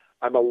 sure,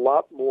 I'm a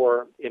lot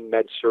more in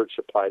med-surg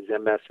supplies.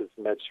 MS is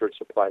med-surg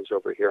supplies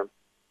over here.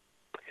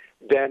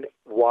 Then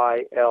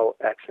Y, L,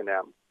 X, and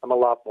M. I'm a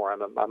lot more.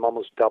 I'm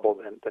almost double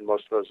than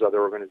most of those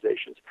other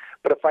organizations.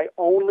 But if I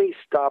only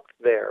stopped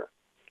there,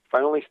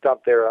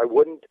 I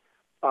wouldn't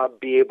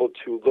be able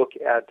to look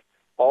at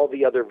all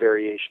the other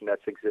variation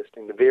that's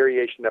existing, the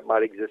variation that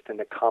might exist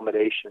in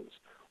accommodations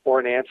or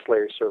in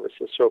ancillary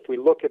services. So if we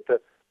look at the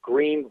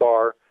green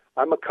bar,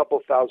 I'm a couple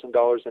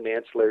 $1,000s in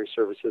ancillary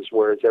services,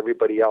 whereas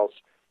everybody else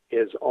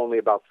is only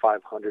about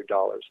 $500.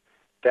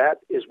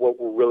 That is what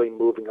we're really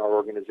moving our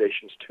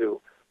organizations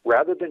to.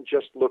 Rather than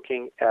just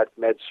looking at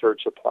med-surg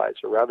supplies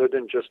or rather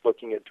than just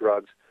looking at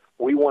drugs,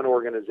 we want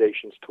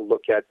organizations to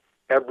look at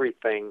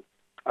everything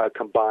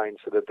combined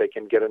so that they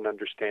can get an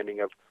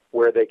understanding of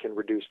where they can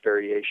reduce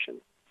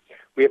variation.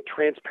 We have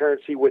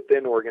transparency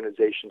within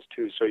organizations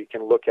too, so you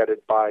can look at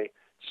it by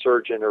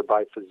surgeon or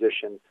by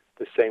physician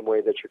the same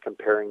way that you're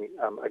comparing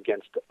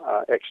against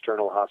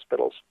external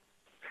hospitals.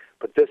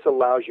 But this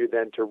allows you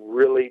then to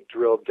really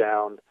drill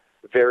down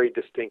very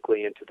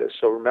distinctly into this.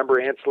 So remember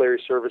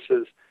ancillary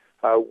services,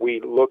 we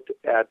looked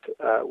at,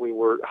 we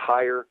were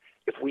higher.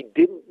 If we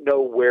didn't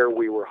know where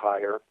we were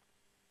higher,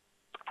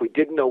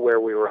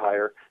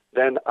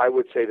 then I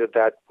would say that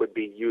that would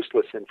be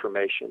useless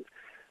information.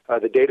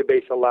 The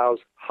database allows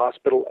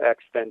Hospital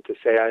X then to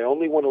say, I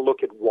only want to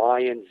look at Y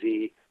and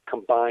Z,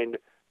 combine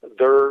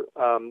their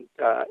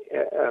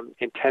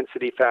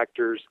intensity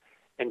factors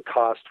and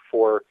cost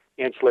for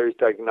ancillaries,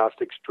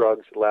 diagnostics,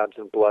 drugs, labs,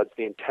 and bloods.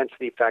 The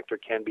intensity factor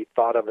can be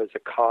thought of as a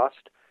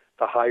cost.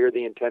 The higher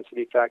the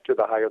intensity factor,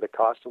 the higher the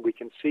cost. And we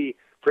can see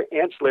for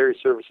ancillary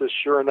services,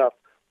 sure enough,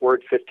 we're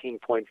at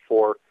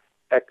 15.4,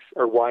 X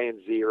or Y and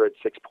Z are at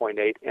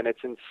 6.8, and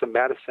it's in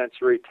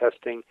somatosensory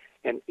testing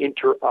and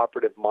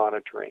interoperative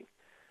monitoring,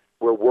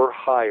 where we're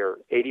higher.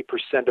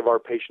 80% of our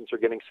patients are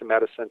getting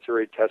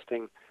somatosensory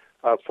testing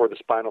for the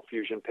spinal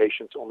fusion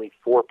patients, only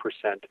 4%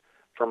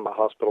 from the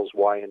hospital's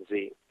Y and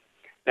Z.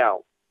 Now,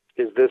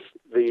 is this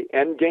the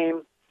end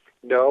game?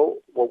 No.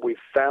 What we've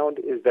found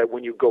is that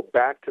when you go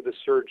back to the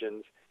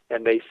surgeons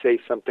and they say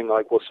something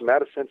like, well,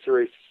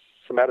 somatosensory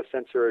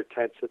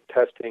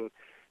testing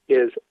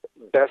is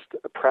best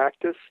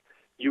practice,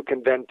 you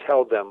can then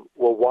tell them,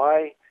 well,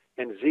 Y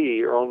and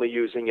Z are only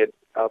using it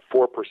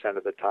 4%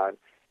 of the time.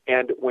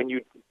 And when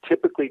you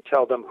typically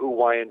tell them who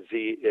Y and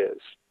Z is,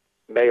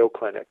 Mayo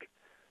Clinic,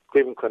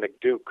 Cleveland Clinic,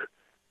 Duke,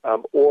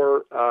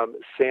 or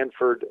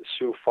Sanford,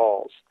 Sioux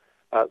Falls,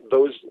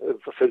 those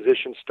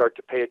physicians start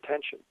to pay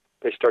attention.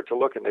 They start to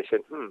look and they say,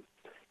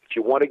 if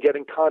you want to get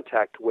in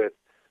contact with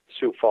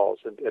Sioux Falls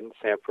and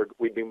Sanford,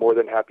 we'd be more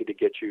than happy to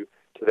get you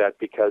to that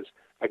because,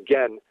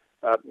 again,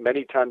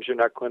 many times you're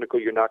not clinical,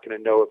 you're not going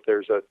to know if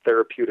there's a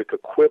therapeutic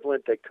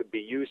equivalent that could be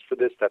used for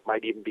this that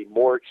might even be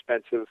more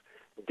expensive.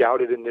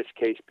 Doubted in this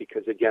case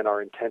because, again,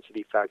 our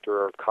intensity factor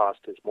or cost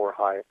is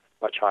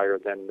much higher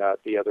than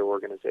the other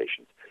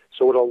organizations.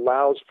 So it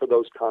allows for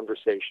those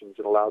conversations.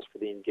 It allows for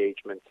the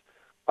engagement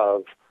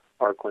of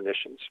our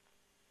clinicians.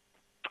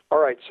 All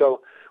right,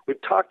 so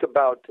we've talked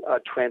about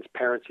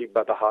transparency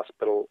by the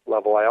hospital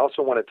level. I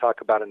also want to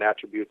talk about an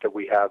attribute that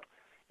we have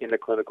in the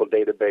clinical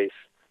database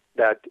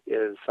that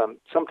is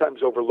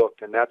sometimes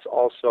overlooked, and that's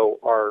also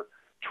our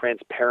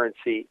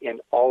transparency in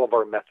all of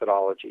our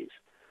methodologies.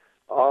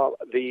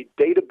 The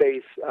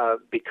database,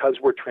 because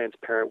we're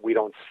transparent, we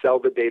don't sell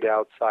the data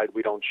outside,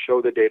 we don't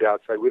show the data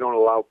outside, we don't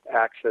allow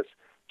access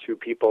to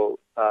people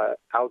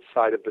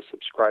outside of the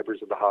subscribers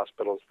of the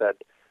hospitals that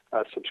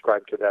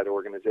subscribe to that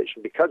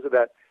organization. Because of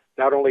that,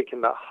 not only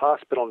can the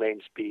hospital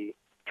names be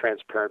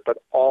transparent, but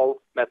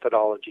all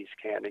methodologies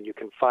can, and you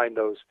can find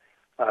those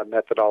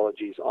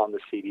methodologies on the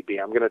CDB.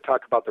 I'm going to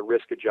talk about the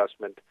risk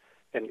adjustment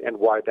and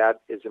why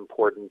that is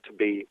important to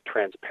be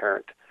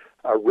transparent.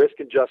 Our risk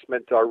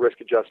adjustment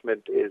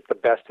is the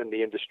best in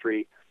the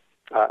industry.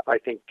 I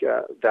think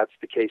that's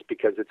the case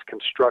because it's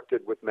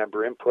constructed with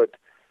member input.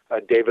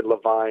 David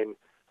Levine,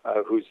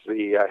 who's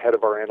the head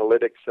of our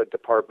analytics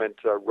department,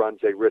 runs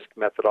a risk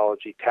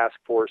methodology task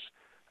force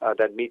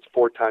that meets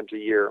 4 times a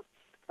year.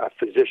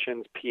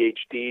 Physicians,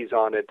 PhDs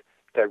on it,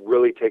 that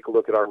really take a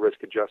look at our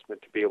risk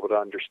adjustment to be able to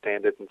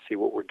understand it and see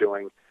what we're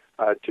doing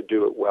to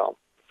do it well.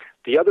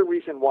 The other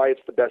reason why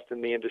it's the best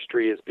in the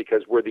industry is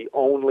because we're the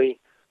only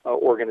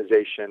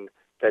organization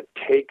that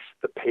takes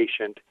the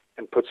patient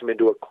and puts them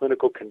into a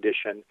clinical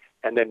condition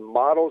and then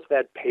models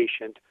that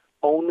patient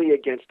only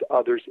against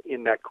others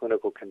in that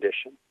clinical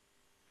condition.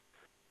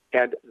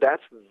 And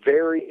that's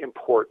very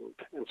important.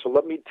 And so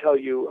let me tell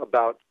you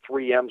about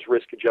 3M's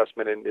risk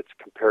adjustment and its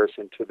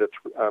comparison to the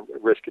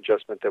risk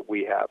adjustment that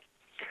we have.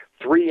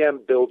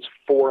 3M builds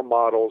 4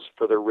 models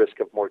for the risk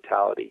of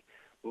mortality: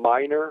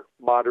 minor,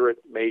 moderate,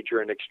 major,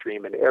 and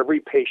extreme. And every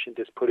patient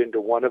is put into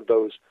one of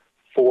those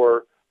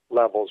 4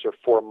 levels or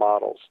 4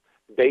 models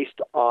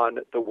based on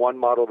the one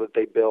model that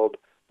they build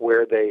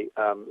where they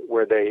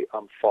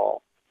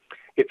fall.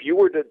 If you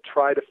were to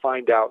try to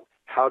find out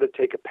how to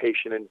take a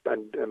patient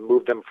and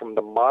move them from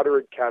the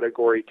moderate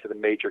category to the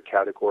major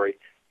category,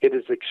 it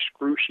is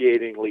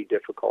excruciatingly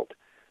difficult.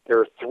 There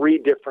are 3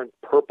 different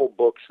purple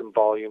books and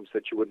volumes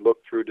that you would look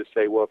through to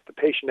say, well, if the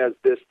patient has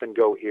this, then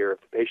go here.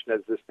 If the patient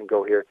has this, then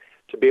go here,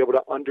 to be able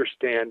to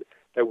understand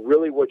that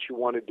really what you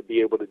wanted to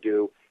be able to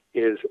do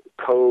is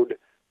code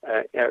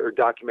or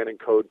document and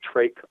code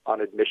trach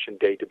on admission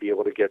day to be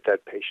able to get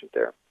that patient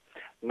there.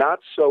 Not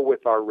so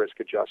with our risk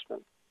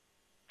adjustment.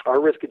 Our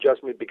risk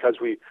adjustment, because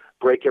we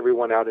break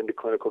everyone out into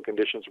clinical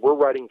conditions, we're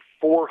writing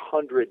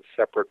 400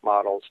 separate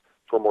models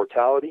for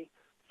mortality,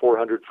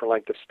 400 for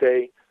length of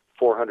stay,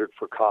 400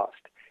 for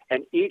cost.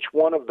 And each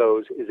one of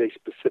those is a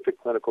specific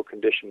clinical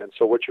condition. And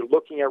so what you're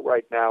looking at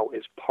right now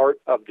is part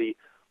of the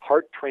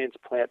heart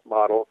transplant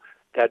model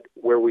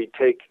where we've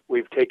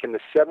taken the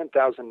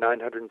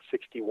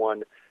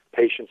 7,961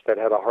 patients that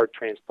had a heart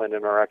transplant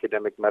in our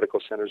academic medical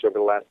centers over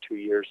the last 2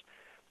 years,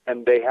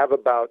 and they have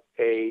about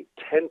a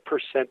 10%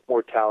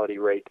 mortality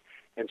rate.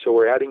 And so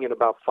we're adding in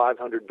about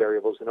 500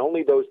 variables, and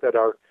only those that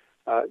are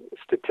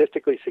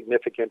statistically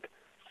significant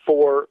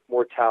for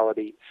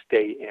mortality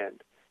stay in.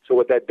 So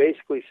what that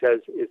basically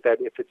says is that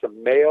if it's a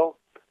male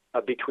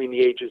between the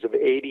ages of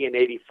 80 and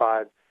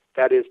 85,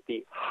 that is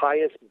the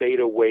highest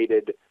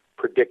beta-weighted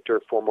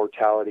predictor for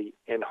mortality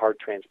in heart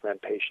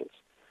transplant patients.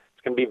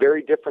 It's going to be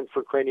very different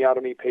for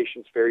craniotomy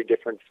patients, very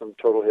different from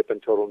total hip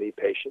and total knee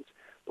patients.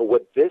 But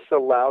what this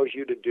allows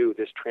you to do,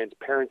 this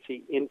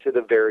transparency into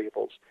the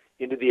variables,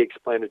 into the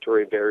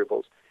explanatory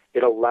variables,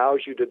 it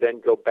allows you to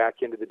then go back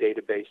into the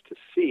database to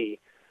see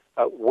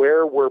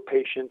where were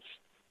patients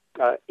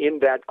in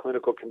that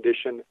clinical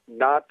condition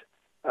not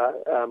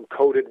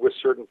coded with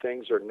certain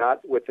things or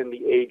not within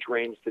the age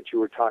range that you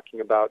were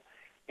talking about.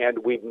 And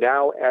we've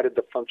now added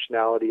the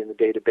functionality in the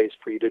database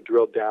for you to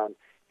drill down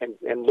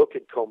and look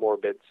at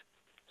comorbids.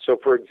 So,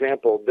 for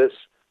example, this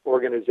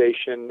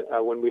organization,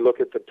 when we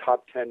look at the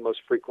top 10 most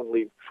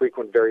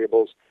frequent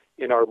variables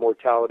in our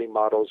mortality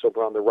models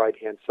over on the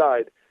right-hand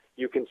side,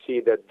 you can see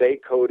that they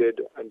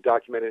coded and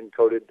documented and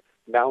coded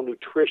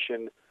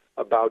malnutrition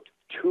about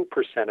 2%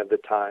 of the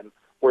time,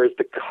 whereas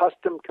the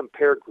custom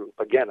compare group,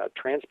 again, a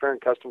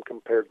transparent custom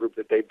compare group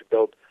that they've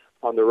built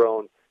on their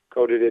own,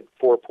 coded it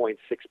 4.6%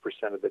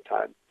 of the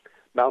time.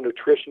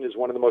 Malnutrition is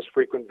one of the most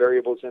frequent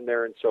variables in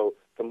there, and so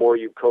the more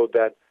you code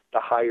that, the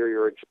higher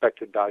your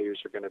expected values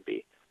are going to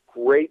be.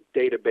 Great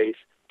database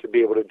to be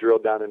able to drill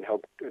down and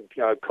help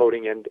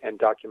coding and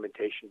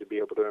documentation to be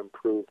able to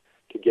improve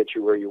to get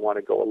you where you want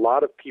to go. A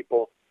lot of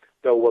people,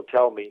 though, will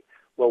tell me,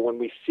 well, when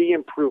we see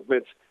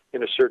improvements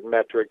in a certain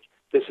metric,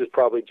 this is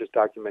probably just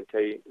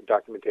documentation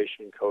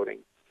and coding.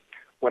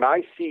 When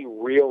I see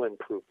real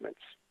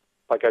improvements,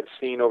 like I've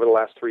seen over the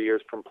last 3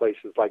 years from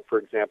places like, for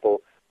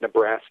example,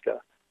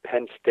 Nebraska,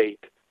 Penn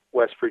State,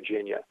 West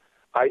Virginia,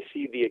 I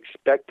see the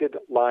expected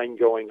line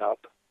going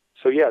up.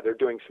 So, yeah, they're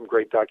doing some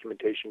great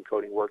documentation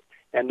coding work,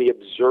 and the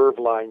observed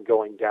line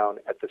going down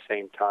at the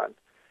same time.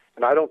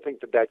 And I don't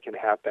think that that can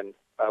happen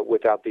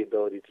without the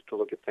ability to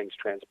look at things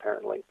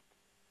transparently.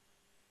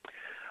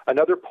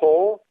 Another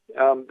poll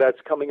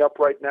that's coming up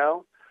right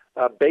now,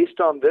 based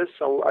on this,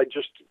 so I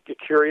just get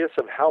curious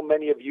of how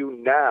many of you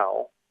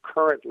now,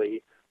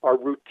 currently, are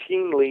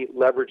routinely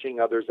leveraging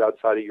others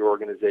outside of your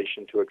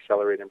organization to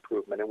accelerate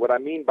improvement. And what I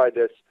mean by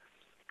this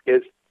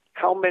is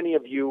how many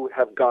of you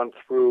have gone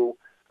through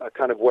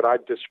kind of what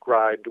I've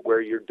described, where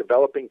you're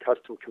developing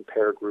custom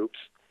compare groups,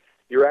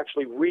 you're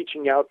actually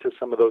reaching out to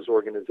some of those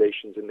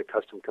organizations in the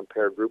custom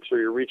compare groups, or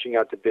you're reaching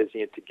out to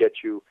Vizient to get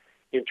you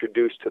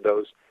introduced to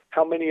those.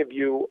 How many of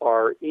you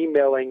are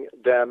emailing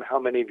them? How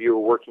many of you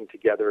are working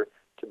together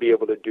to be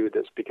able to do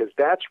this? Because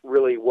that's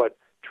really what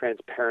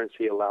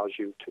transparency allows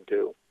you to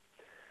do.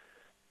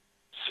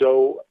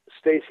 So,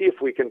 Stacy,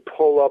 if we can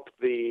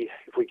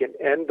if we can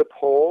end the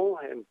poll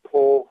and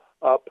pull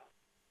up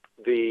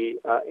the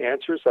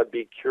answers, I'd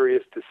be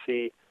curious to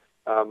see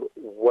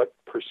what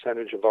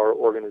percentage of our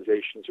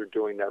organizations are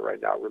doing that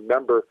right now.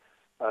 Remember,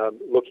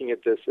 looking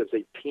at this as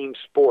a team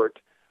sport,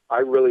 I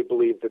really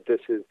believe that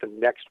this is the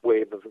next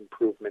wave of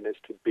improvement, is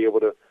to be able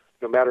to,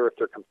 no matter if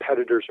they're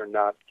competitors or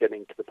not,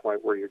 getting to the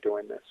point where you're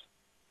doing this.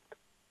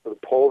 So the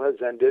poll has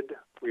ended.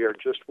 We are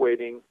just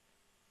waiting.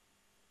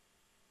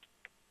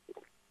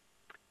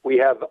 We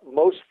have,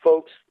 most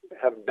folks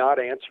have not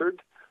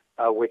answered,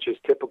 which is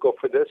typical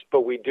for this,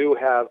 but we do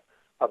have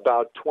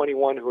about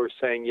 21 who are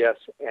saying yes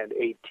and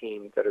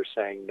 18 that are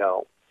saying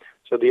no.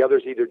 So the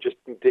others either just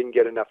didn't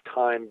get enough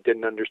time,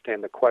 didn't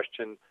understand the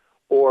question,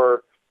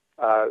 or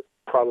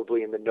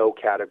probably in the no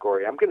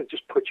category. I'm going to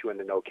just put you in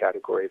the no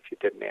category if you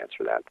didn't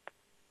answer that.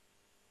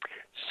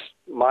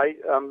 My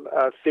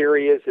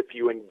theory is if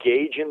you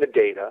engage in the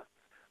data,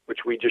 which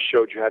we just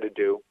showed you how to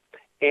do,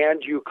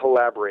 and you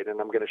collaborate, and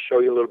I'm going to show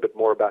you a little bit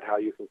more about how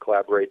you can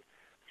collaborate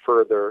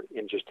further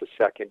in just a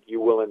second, you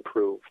will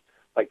improve,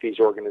 like these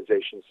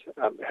organizations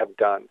have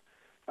done.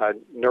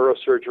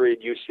 Neurosurgery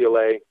at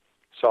UCLA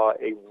saw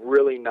a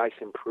really nice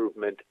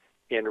improvement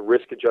in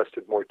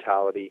risk-adjusted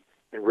mortality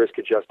and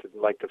risk-adjusted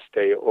length of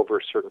stay over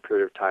a certain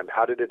period of time.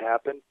 How did it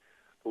happen?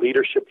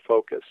 Leadership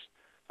focus.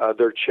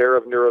 Their chair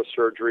of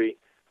neurosurgery,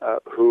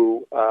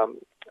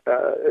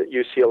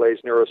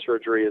 UCLA's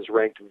neurosurgery is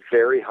ranked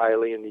very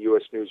highly in the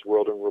U.S. News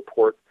World and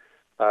Report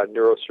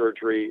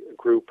neurosurgery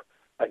group,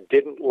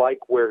 didn't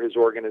like where his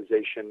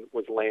organization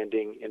was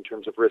landing in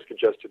terms of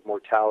risk-adjusted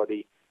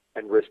mortality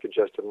and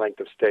risk-adjusted length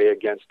of stay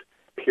against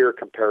peer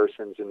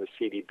comparisons in the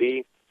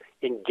CDB,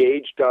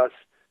 engaged us,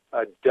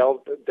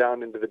 delved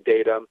down into the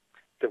data,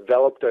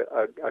 developed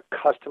a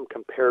custom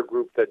compare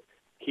group that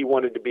he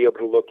wanted to be able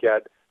to look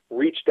at,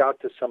 reached out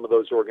to some of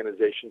those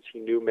organizations. He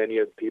knew many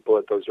of the people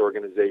at those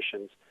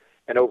organizations,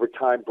 and over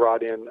time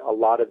brought in a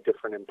lot of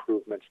different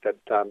improvements that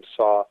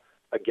saw,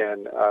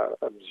 again,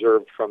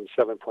 observed from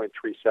 7.37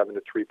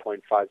 to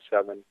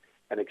 3.57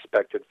 and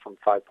expected from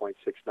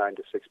 5.69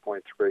 to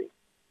 6.3.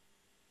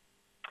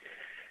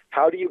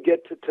 How do you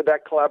get to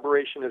that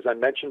collaboration? As I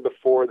mentioned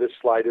before, this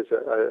slide is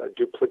a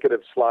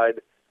duplicative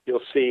slide.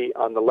 You'll see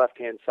on the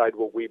left-hand side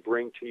what we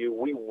bring to you.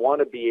 We want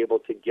to be able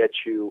to get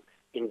you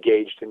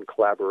engaged in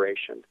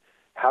collaboration.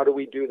 How do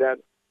we do that?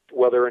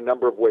 Well, there are a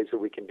number of ways that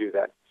we can do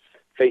that.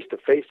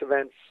 Face-to-face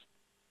events,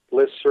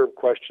 listserv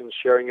questions,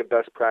 sharing of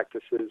best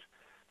practices,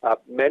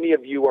 Many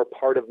of you are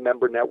part of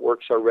member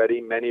networks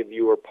already. Many of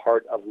you are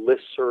part of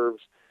listservs.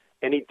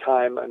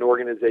 Anytime an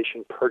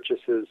organization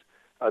purchases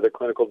the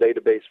clinical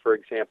database, for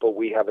example,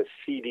 we have a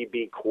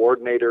CDB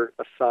coordinator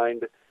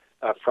assigned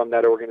from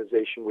that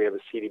organization. We have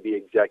a CDB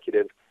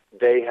executive.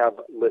 They have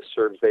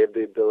listservs. They have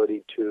the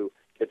ability to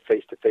get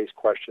face-to-face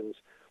questions.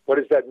 What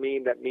does that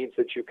mean? That means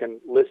that you can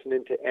listen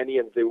into any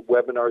of the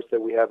webinars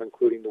that we have,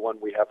 including the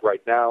one we have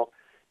right now.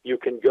 You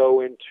can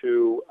go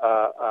into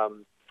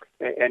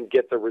and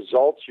get the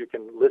results. You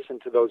can listen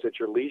to those at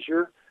your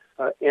leisure.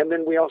 And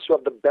then we also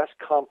have the best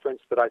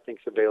conference that I think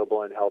is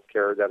available in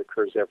healthcare that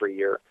occurs every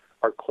year,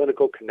 our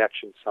Clinical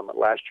Connection Summit.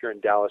 Last year in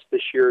Dallas.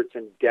 This year it's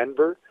in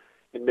Denver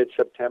in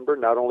mid-September.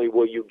 Not only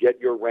will you get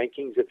your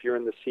rankings if you're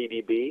in the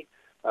CDB,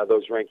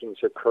 those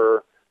rankings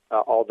occur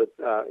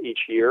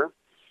each year,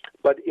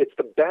 but it's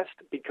the best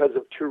because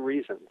of two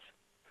reasons.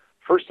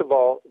 First of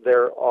all,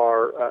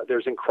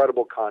 there's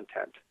incredible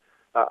content.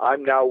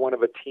 I'm now one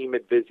of a team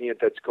at Vizient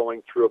that's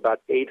going through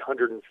about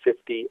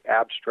 850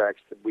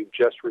 abstracts that we've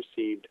just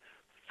received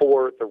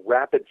for the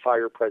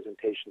rapid-fire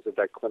presentations of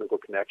that Clinical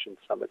Connection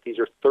Summit. These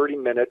are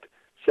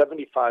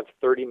 75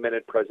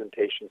 30-minute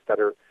presentations that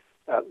are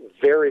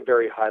very,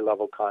 very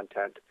high-level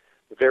content,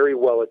 very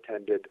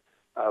well-attended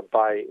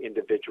by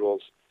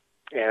individuals,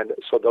 and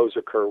so those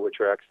occur,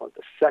 which are excellent.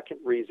 The second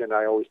reason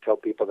I always tell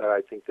people that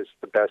I think this is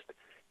the best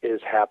is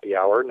happy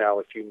hour. Now,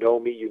 if you know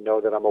me, you know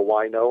that I'm a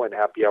wino, and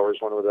happy hour is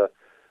one of the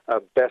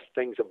best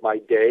things of my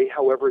day.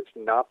 However, it's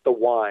not the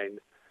wine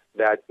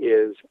that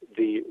is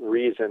the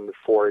reason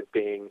for it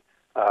being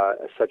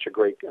such a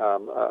great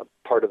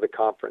part of the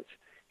conference.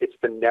 It's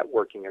the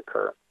networking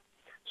occur.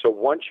 So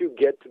once you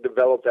get to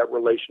develop that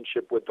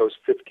relationship with those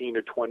 15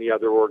 or 20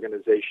 other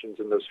organizations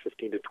and those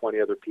 15 to 20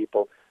 other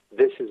people,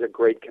 this is a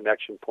great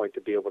connection point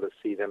to be able to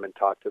see them and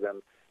talk to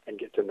them and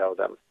get to know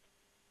them.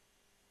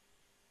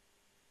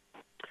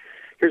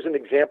 Here's an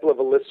example of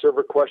a list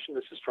server question.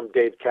 This is from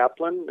Dave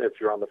Kaplan. If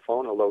you're on the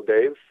phone, hello,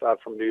 Dave,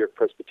 from New York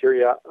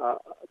Presbyterian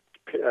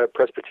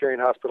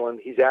Hospital, and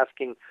he's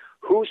asking,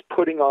 who's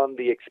putting on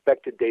the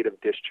expected date of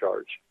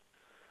discharge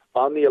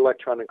on the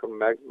electronic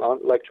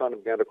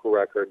medical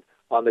record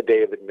on the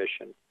day of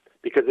admission?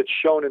 Because it's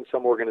shown in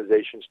some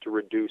organizations to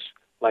reduce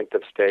length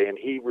of stay, and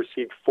he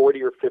received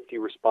 40 or 50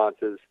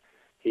 responses.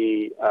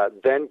 He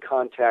then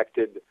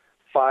contacted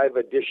 5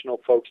 additional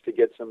folks to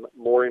get some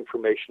more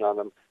information on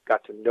them,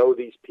 got to know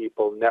these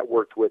people,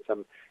 networked with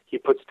them. He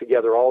puts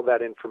together all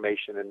that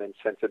information and then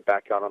sends it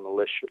back out on the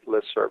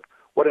listserv.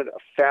 What a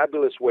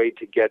fabulous way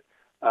to get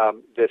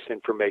this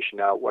information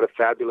out. What a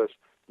fabulous,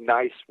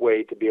 nice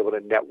way to be able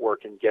to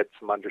network and get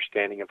some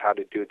understanding of how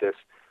to do this.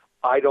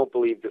 I don't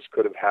believe this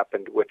could have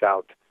happened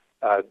without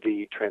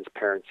the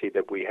transparency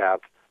that we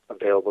have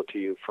available to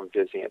you from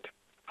Vizient.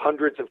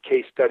 Hundreds of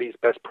case studies,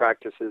 best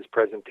practices,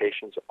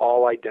 presentations,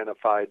 all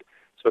identified.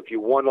 So if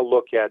you want to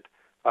look at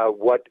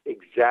what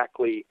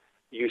exactly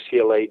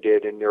UCLA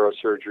did in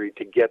neurosurgery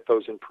to get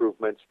those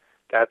improvements,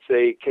 that's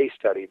a case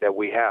study that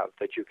we have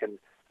that you can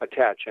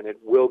attach, and it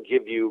will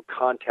give you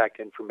contact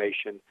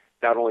information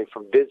not only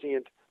from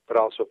Vizient but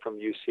also from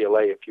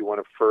UCLA if you want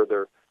to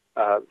further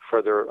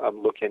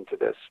look into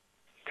this.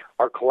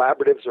 Our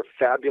collaboratives are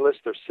fabulous.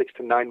 They're 6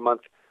 to 9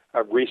 month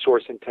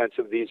resource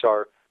intensive. These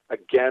are,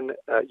 again,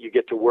 you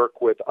get to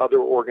work with other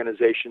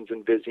organizations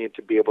in Vizient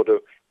to be able to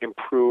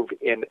improve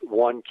in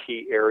one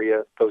key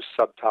area, those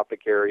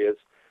subtopic areas.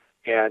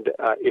 And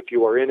if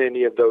you are in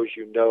any of those,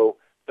 you know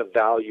the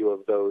value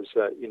of those,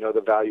 you know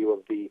the value of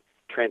the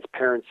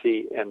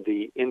transparency and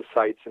the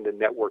insights and the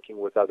networking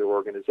with other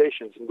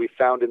organizations. And we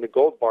found in the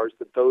gold bars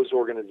that those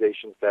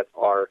organizations that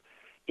are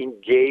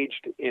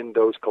engaged in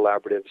those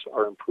collaboratives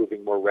are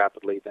improving more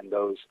rapidly than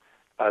those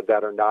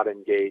that are not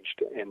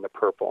engaged in the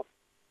purple.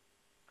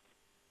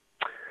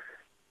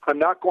 I'm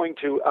not going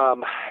to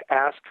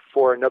ask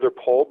for another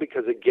poll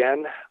because,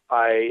 again,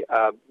 I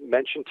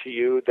mentioned to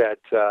you that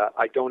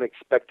I don't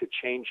expect to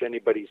change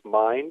anybody's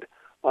mind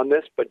on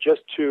this, but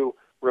just to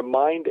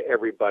remind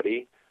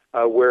everybody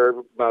where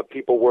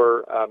people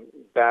were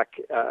back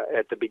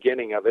at the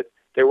beginning of it,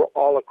 they were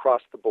all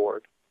across the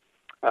board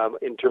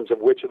in terms of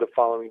which of the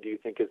following do you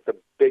think is the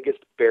biggest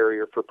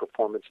barrier for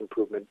performance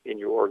improvement in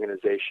your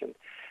organization.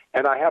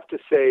 And I have to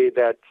say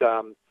that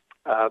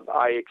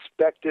I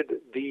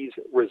expected these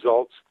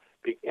results,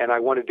 and I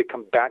wanted to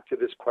come back to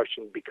this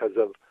question because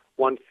of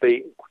one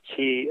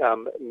key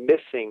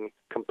missing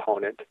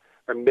component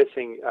or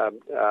missing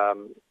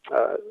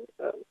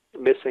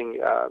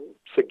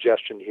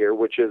suggestion here,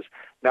 which is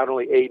not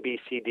only A, B,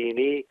 C, D, and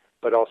E,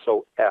 but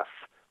also F,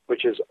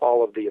 which is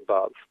all of the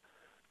above.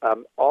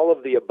 All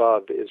of the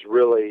above is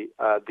really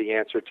the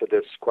answer to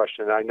this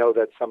question. And I know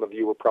that some of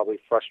you were probably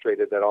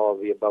frustrated that all of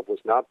the above was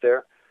not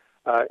there,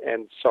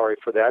 and sorry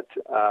for that.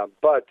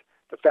 But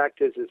the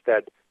fact is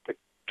that the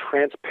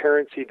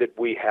transparency that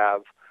we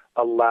have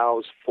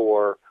allows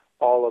for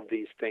all of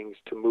these things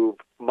to move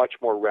much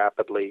more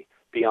rapidly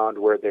beyond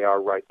where they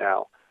are right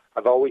now.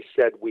 I've always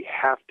said we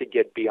have to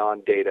get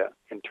beyond data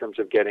in terms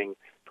of getting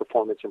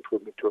performance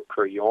improvement to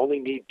occur. You only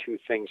need 2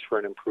 things for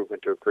an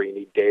improvement to occur. You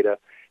need data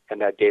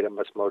and that data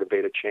must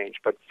motivate a change.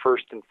 But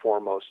first and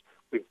foremost,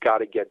 we've got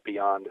to get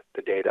beyond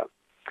the data.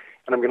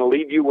 And I'm going to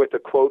leave you with a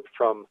quote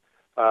from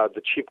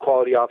the Chief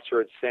Quality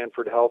Officer at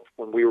Sanford Health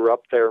when we were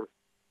up there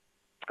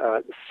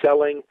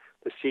selling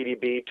the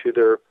CDB to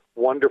their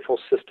wonderful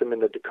system in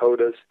the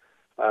Dakotas.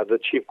 The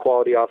Chief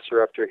Quality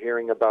Officer, after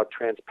hearing about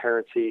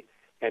transparency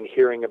and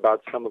hearing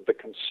about some of the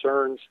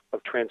concerns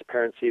of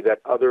transparency that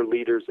other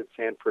leaders at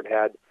Sanford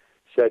had,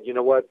 said, you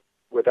know what,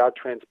 without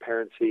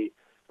transparency,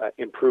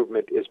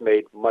 improvement is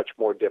made much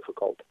more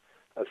difficult.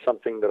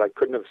 Something that I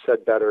couldn't have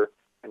said better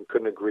and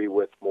couldn't agree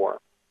with more.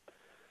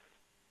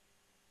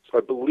 So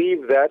I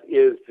believe that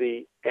is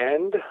the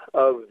end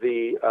of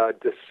the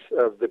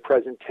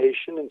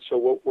presentation. And so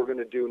what we're going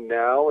to do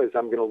now is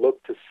I'm going to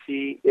look to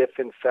see if,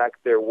 in fact,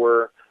 there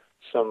were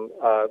some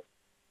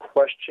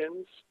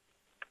questions.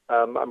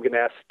 I'm going to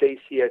ask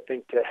Stacy, I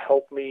think, to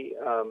help me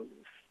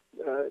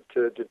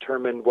to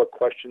determine what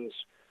questions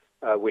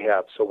we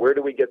have. So where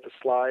do we get the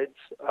slides?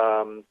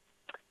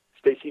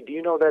 Stacy, do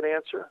you know that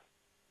answer?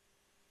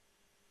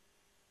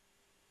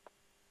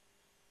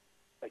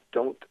 I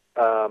don't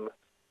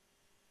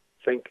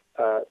think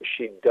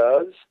she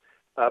does,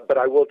 but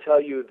I will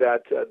tell you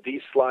that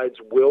these slides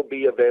will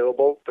be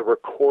available. The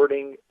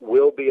recording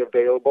will be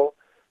available.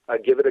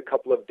 Give it a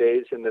couple of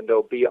days, and then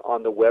they'll be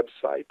on the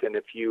website. And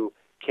if you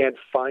can't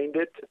find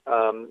it,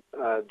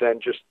 then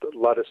just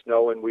let us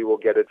know, and we will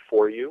get it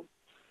for you.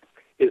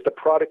 Is the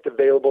product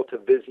available to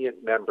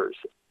Vizient members?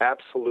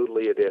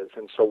 Absolutely it is.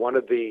 And so one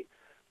of the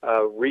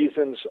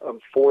reasons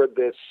for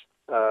this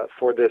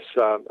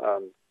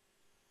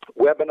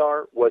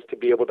webinar was to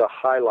be able to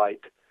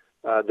highlight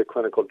the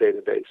clinical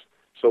database.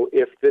 So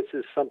if this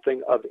is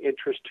something of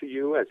interest to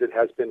you, as it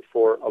has been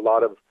for a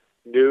lot of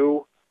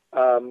newer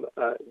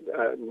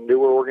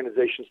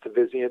organizations to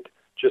Vizient,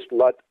 just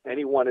let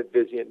anyone at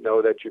Vizient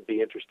know that you'd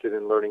be interested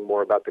in learning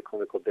more about the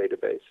clinical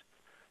database.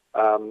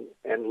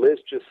 And Liz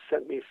just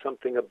sent me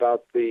something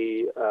about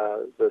the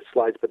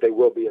slides, but they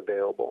will be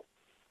available.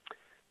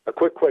 A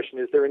quick question,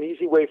 is there an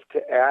easy way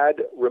to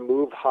add,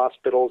 remove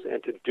hospitals,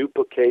 and to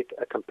duplicate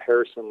a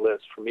comparison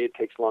list? For me, it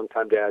takes a long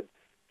time to add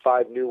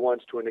 5 new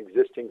ones to an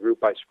existing group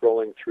by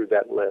scrolling through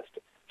that list.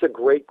 It's a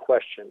great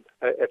question.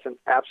 It's an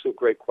absolute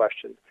great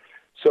question.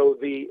 So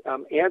the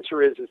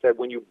answer is that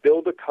when you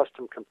build a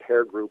custom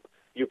compare group,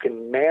 you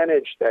can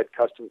manage that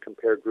custom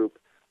compare group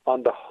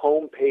on the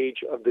home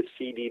page of the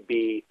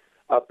CDB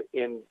up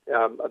in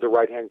the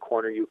right-hand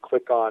corner. You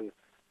click on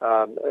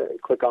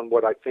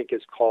what I think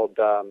is called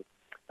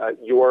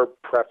your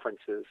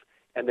preferences.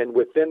 And then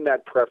within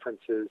that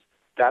preferences,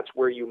 that's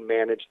where you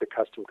manage the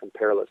custom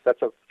compare list.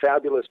 That's a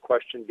fabulous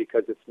question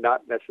because it's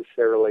not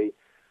necessarily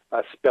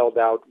spelled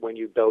out when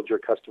you build your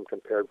custom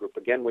compare group.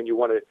 Again, when you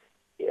want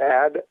to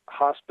add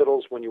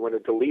hospitals, when you want to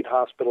delete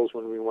hospitals,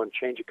 when we want to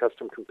change a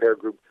custom compare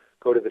group,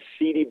 go to the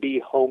CDB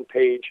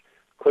homepage,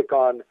 click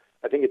on,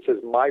 I think it says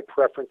My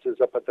Preferences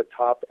up at the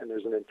top, and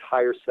there's an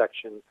entire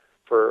section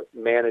for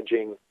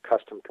managing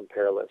custom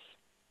compare lists.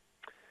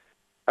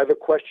 I have a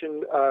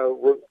question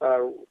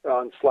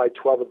on slide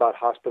 12 about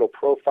Hospital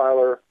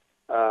Profiler.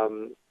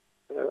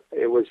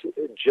 It was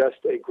just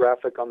a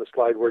graphic on the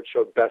slide where it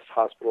showed best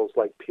hospitals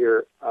like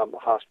peer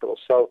hospitals.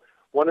 So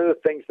one of the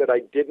things that I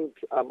didn't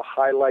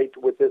highlight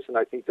with this, and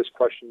I think this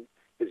question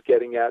is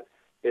getting at,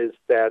 is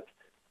that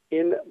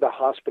in the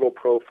Hospital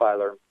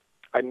Profiler,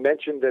 I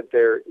mentioned that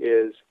there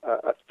is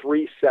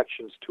 3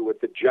 sections to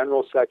it. The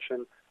general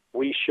section,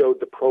 we showed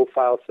the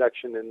profile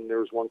section, and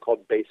there's one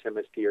called base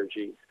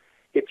MSDRGs.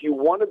 If you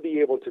want to be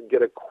able to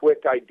get a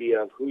quick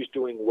idea of who's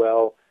doing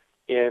well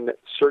in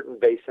certain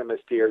base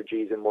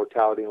MSDRGs and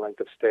mortality and length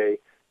of stay,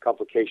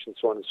 complications,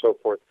 so on and so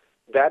forth,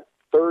 that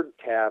third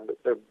tab,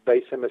 the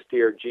base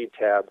MSDRG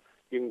tab,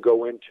 you can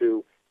go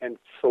into and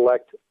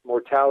select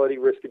mortality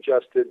risk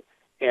adjusted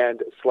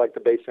and select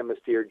the base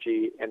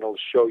MSDRG, and it'll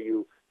show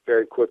you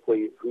very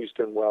quickly who's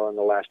done well in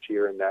the last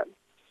year in that.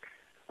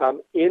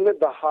 In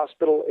the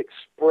Hospital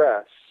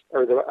Express,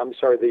 or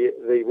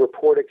the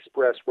Report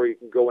Express, where you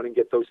can go in and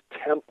get those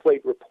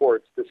template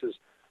reports, this is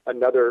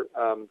another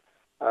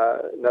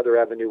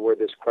avenue where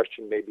this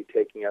question may be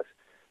taking us.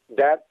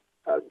 That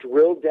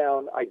drill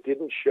down I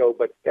didn't show,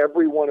 but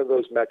every one of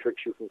those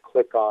metrics you can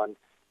click on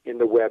in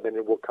the web, and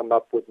it will come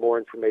up with more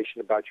information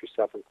about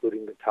yourself,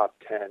 including the top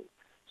 10.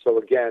 So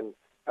again,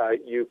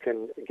 you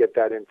can get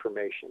that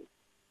information.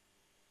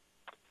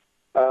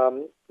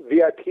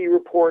 VIP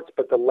reports,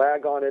 but the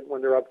lag on it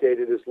when they're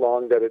updated is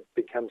long that it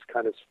becomes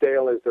kind of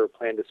stale. Is there a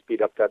plan to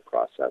speed up that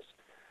process?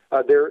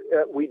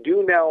 We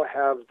do now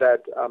have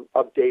that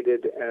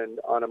updated and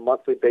on a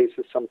monthly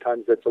basis.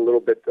 Sometimes that's a little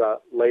bit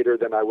later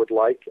than I would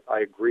like.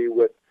 I agree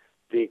with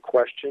the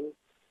question.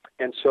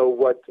 And so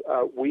what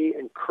we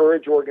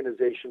encourage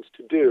organizations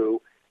to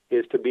do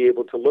is to be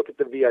able to look at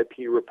the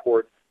VIP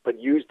report, but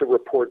use the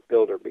report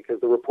builder,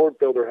 because the report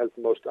builder has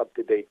the most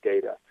up-to-date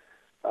data.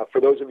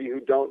 For those of you who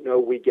don't know,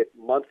 we get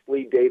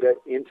monthly data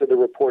into the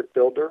report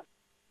builder.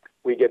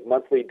 We get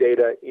monthly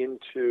data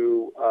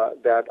into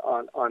that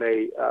on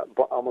a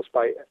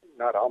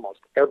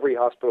every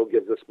hospital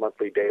gives us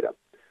monthly data.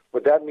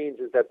 What that means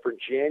is that for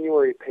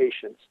January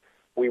patients,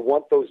 we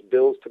want those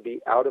bills to be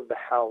out of the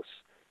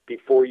house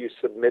before you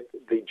submit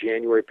the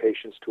January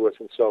patients to us.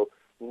 And so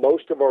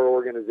most of our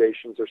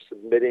organizations are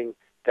submitting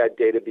that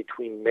data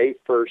between May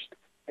 1st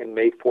and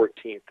May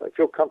 14th. I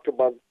feel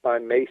comfortable by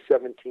May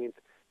 17th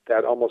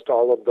that almost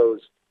all of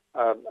those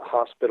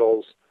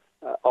hospitals,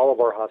 all of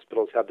our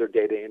hospitals have their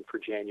data in for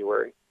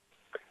January.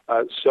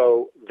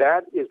 So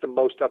that is the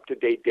most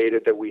up-to-date data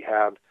that we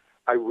have.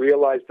 I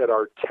realize that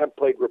our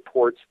template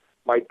reports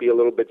might be a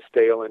little bit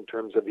stale in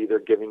terms of either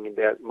giving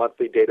that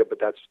monthly data, but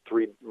that's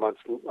 3 months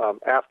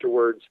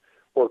afterwards,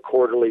 or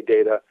quarterly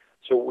data.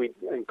 So what we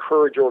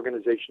encourage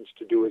organizations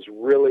to do is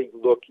really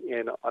look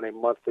in on a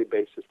monthly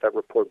basis, that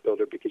report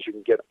builder, because you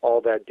can get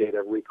all that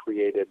data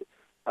recreated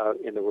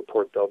in the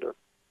report builder.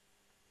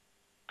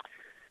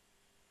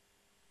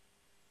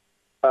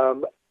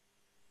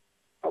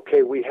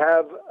 Okay, we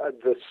have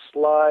the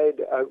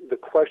slide, the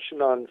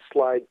question on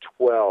slide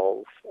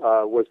 12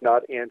 was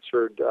not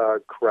answered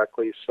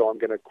correctly, so I'm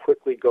going to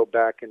quickly go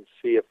back and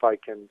see if I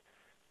can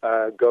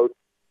go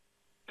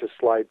to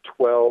slide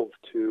 12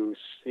 to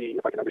see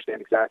if I can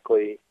understand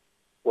exactly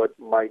what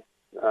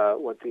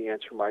the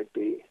answer might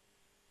be.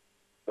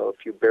 So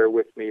if you bear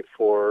with me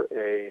for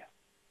a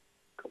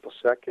couple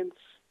seconds,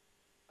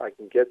 I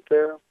can get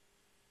there.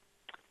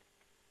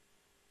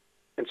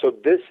 And so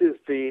this is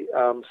the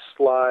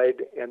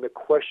slide, and the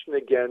question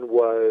again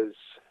was,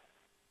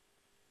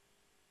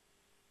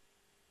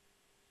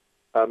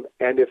 and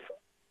if,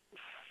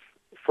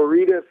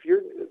 Farida, if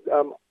you're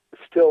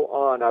still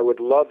on, I would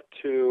love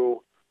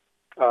to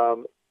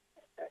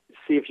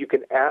see if you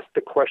can ask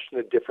the question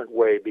a different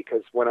way,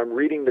 because when I'm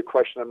reading the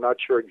question, I'm not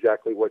sure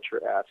exactly what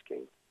you're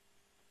asking.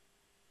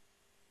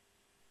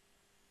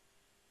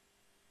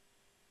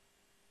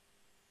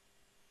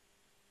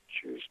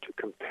 Choose to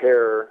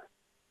compare.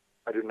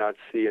 I do not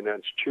see, and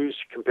then choose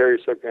to compare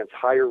yourself against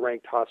higher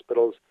ranked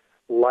hospitals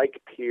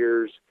like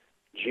peers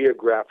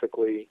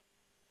geographically.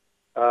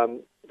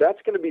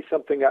 That's going to be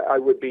something I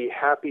would be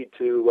happy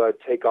to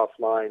take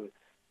offline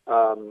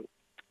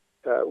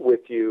with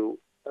you,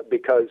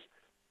 because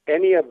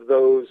any of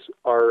those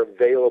are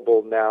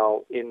available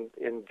now in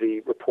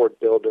the report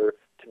builder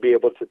to be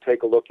able to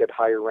take a look at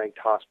higher ranked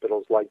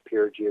hospitals like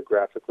peer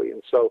geographically.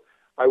 And so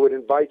I would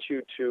invite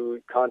you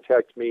to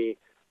contact me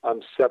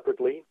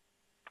separately,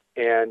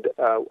 and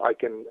I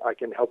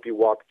can help you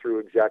walk through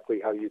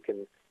exactly how you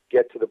can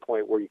get to the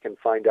point where you can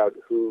find out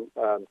who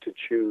to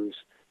choose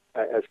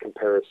as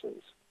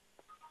comparisons.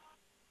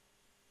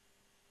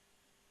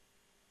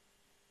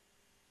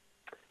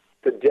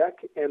 The deck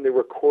and the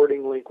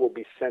recording link will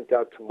be sent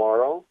out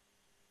tomorrow,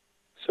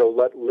 so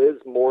let Liz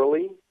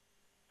Morley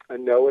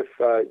know if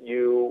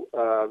you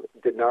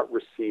did not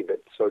receive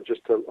it, so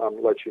just to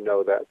let you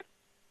know that.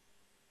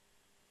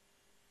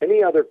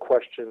 Any other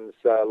questions,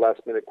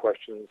 last-minute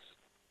questions?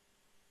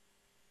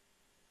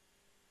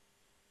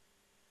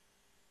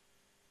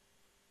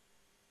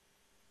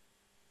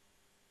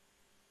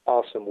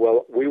 Awesome.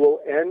 Well, we will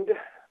end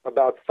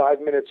about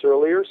 5 minutes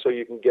earlier so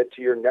you can get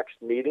to your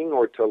next meeting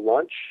or to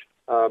lunch.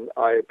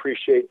 I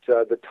appreciate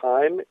the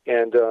time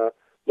and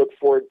look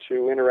forward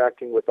to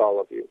interacting with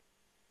all of you.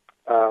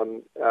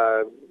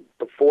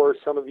 Before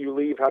some of you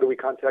leave, how do we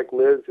contact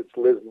Liz? It's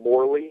Liz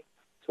Morley.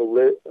 So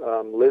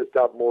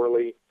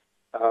Liz.Morley.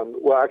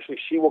 Well, actually,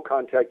 she will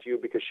contact you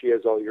because she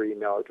has all your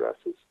email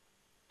addresses.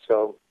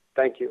 So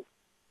thank you.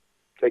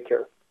 Take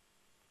care.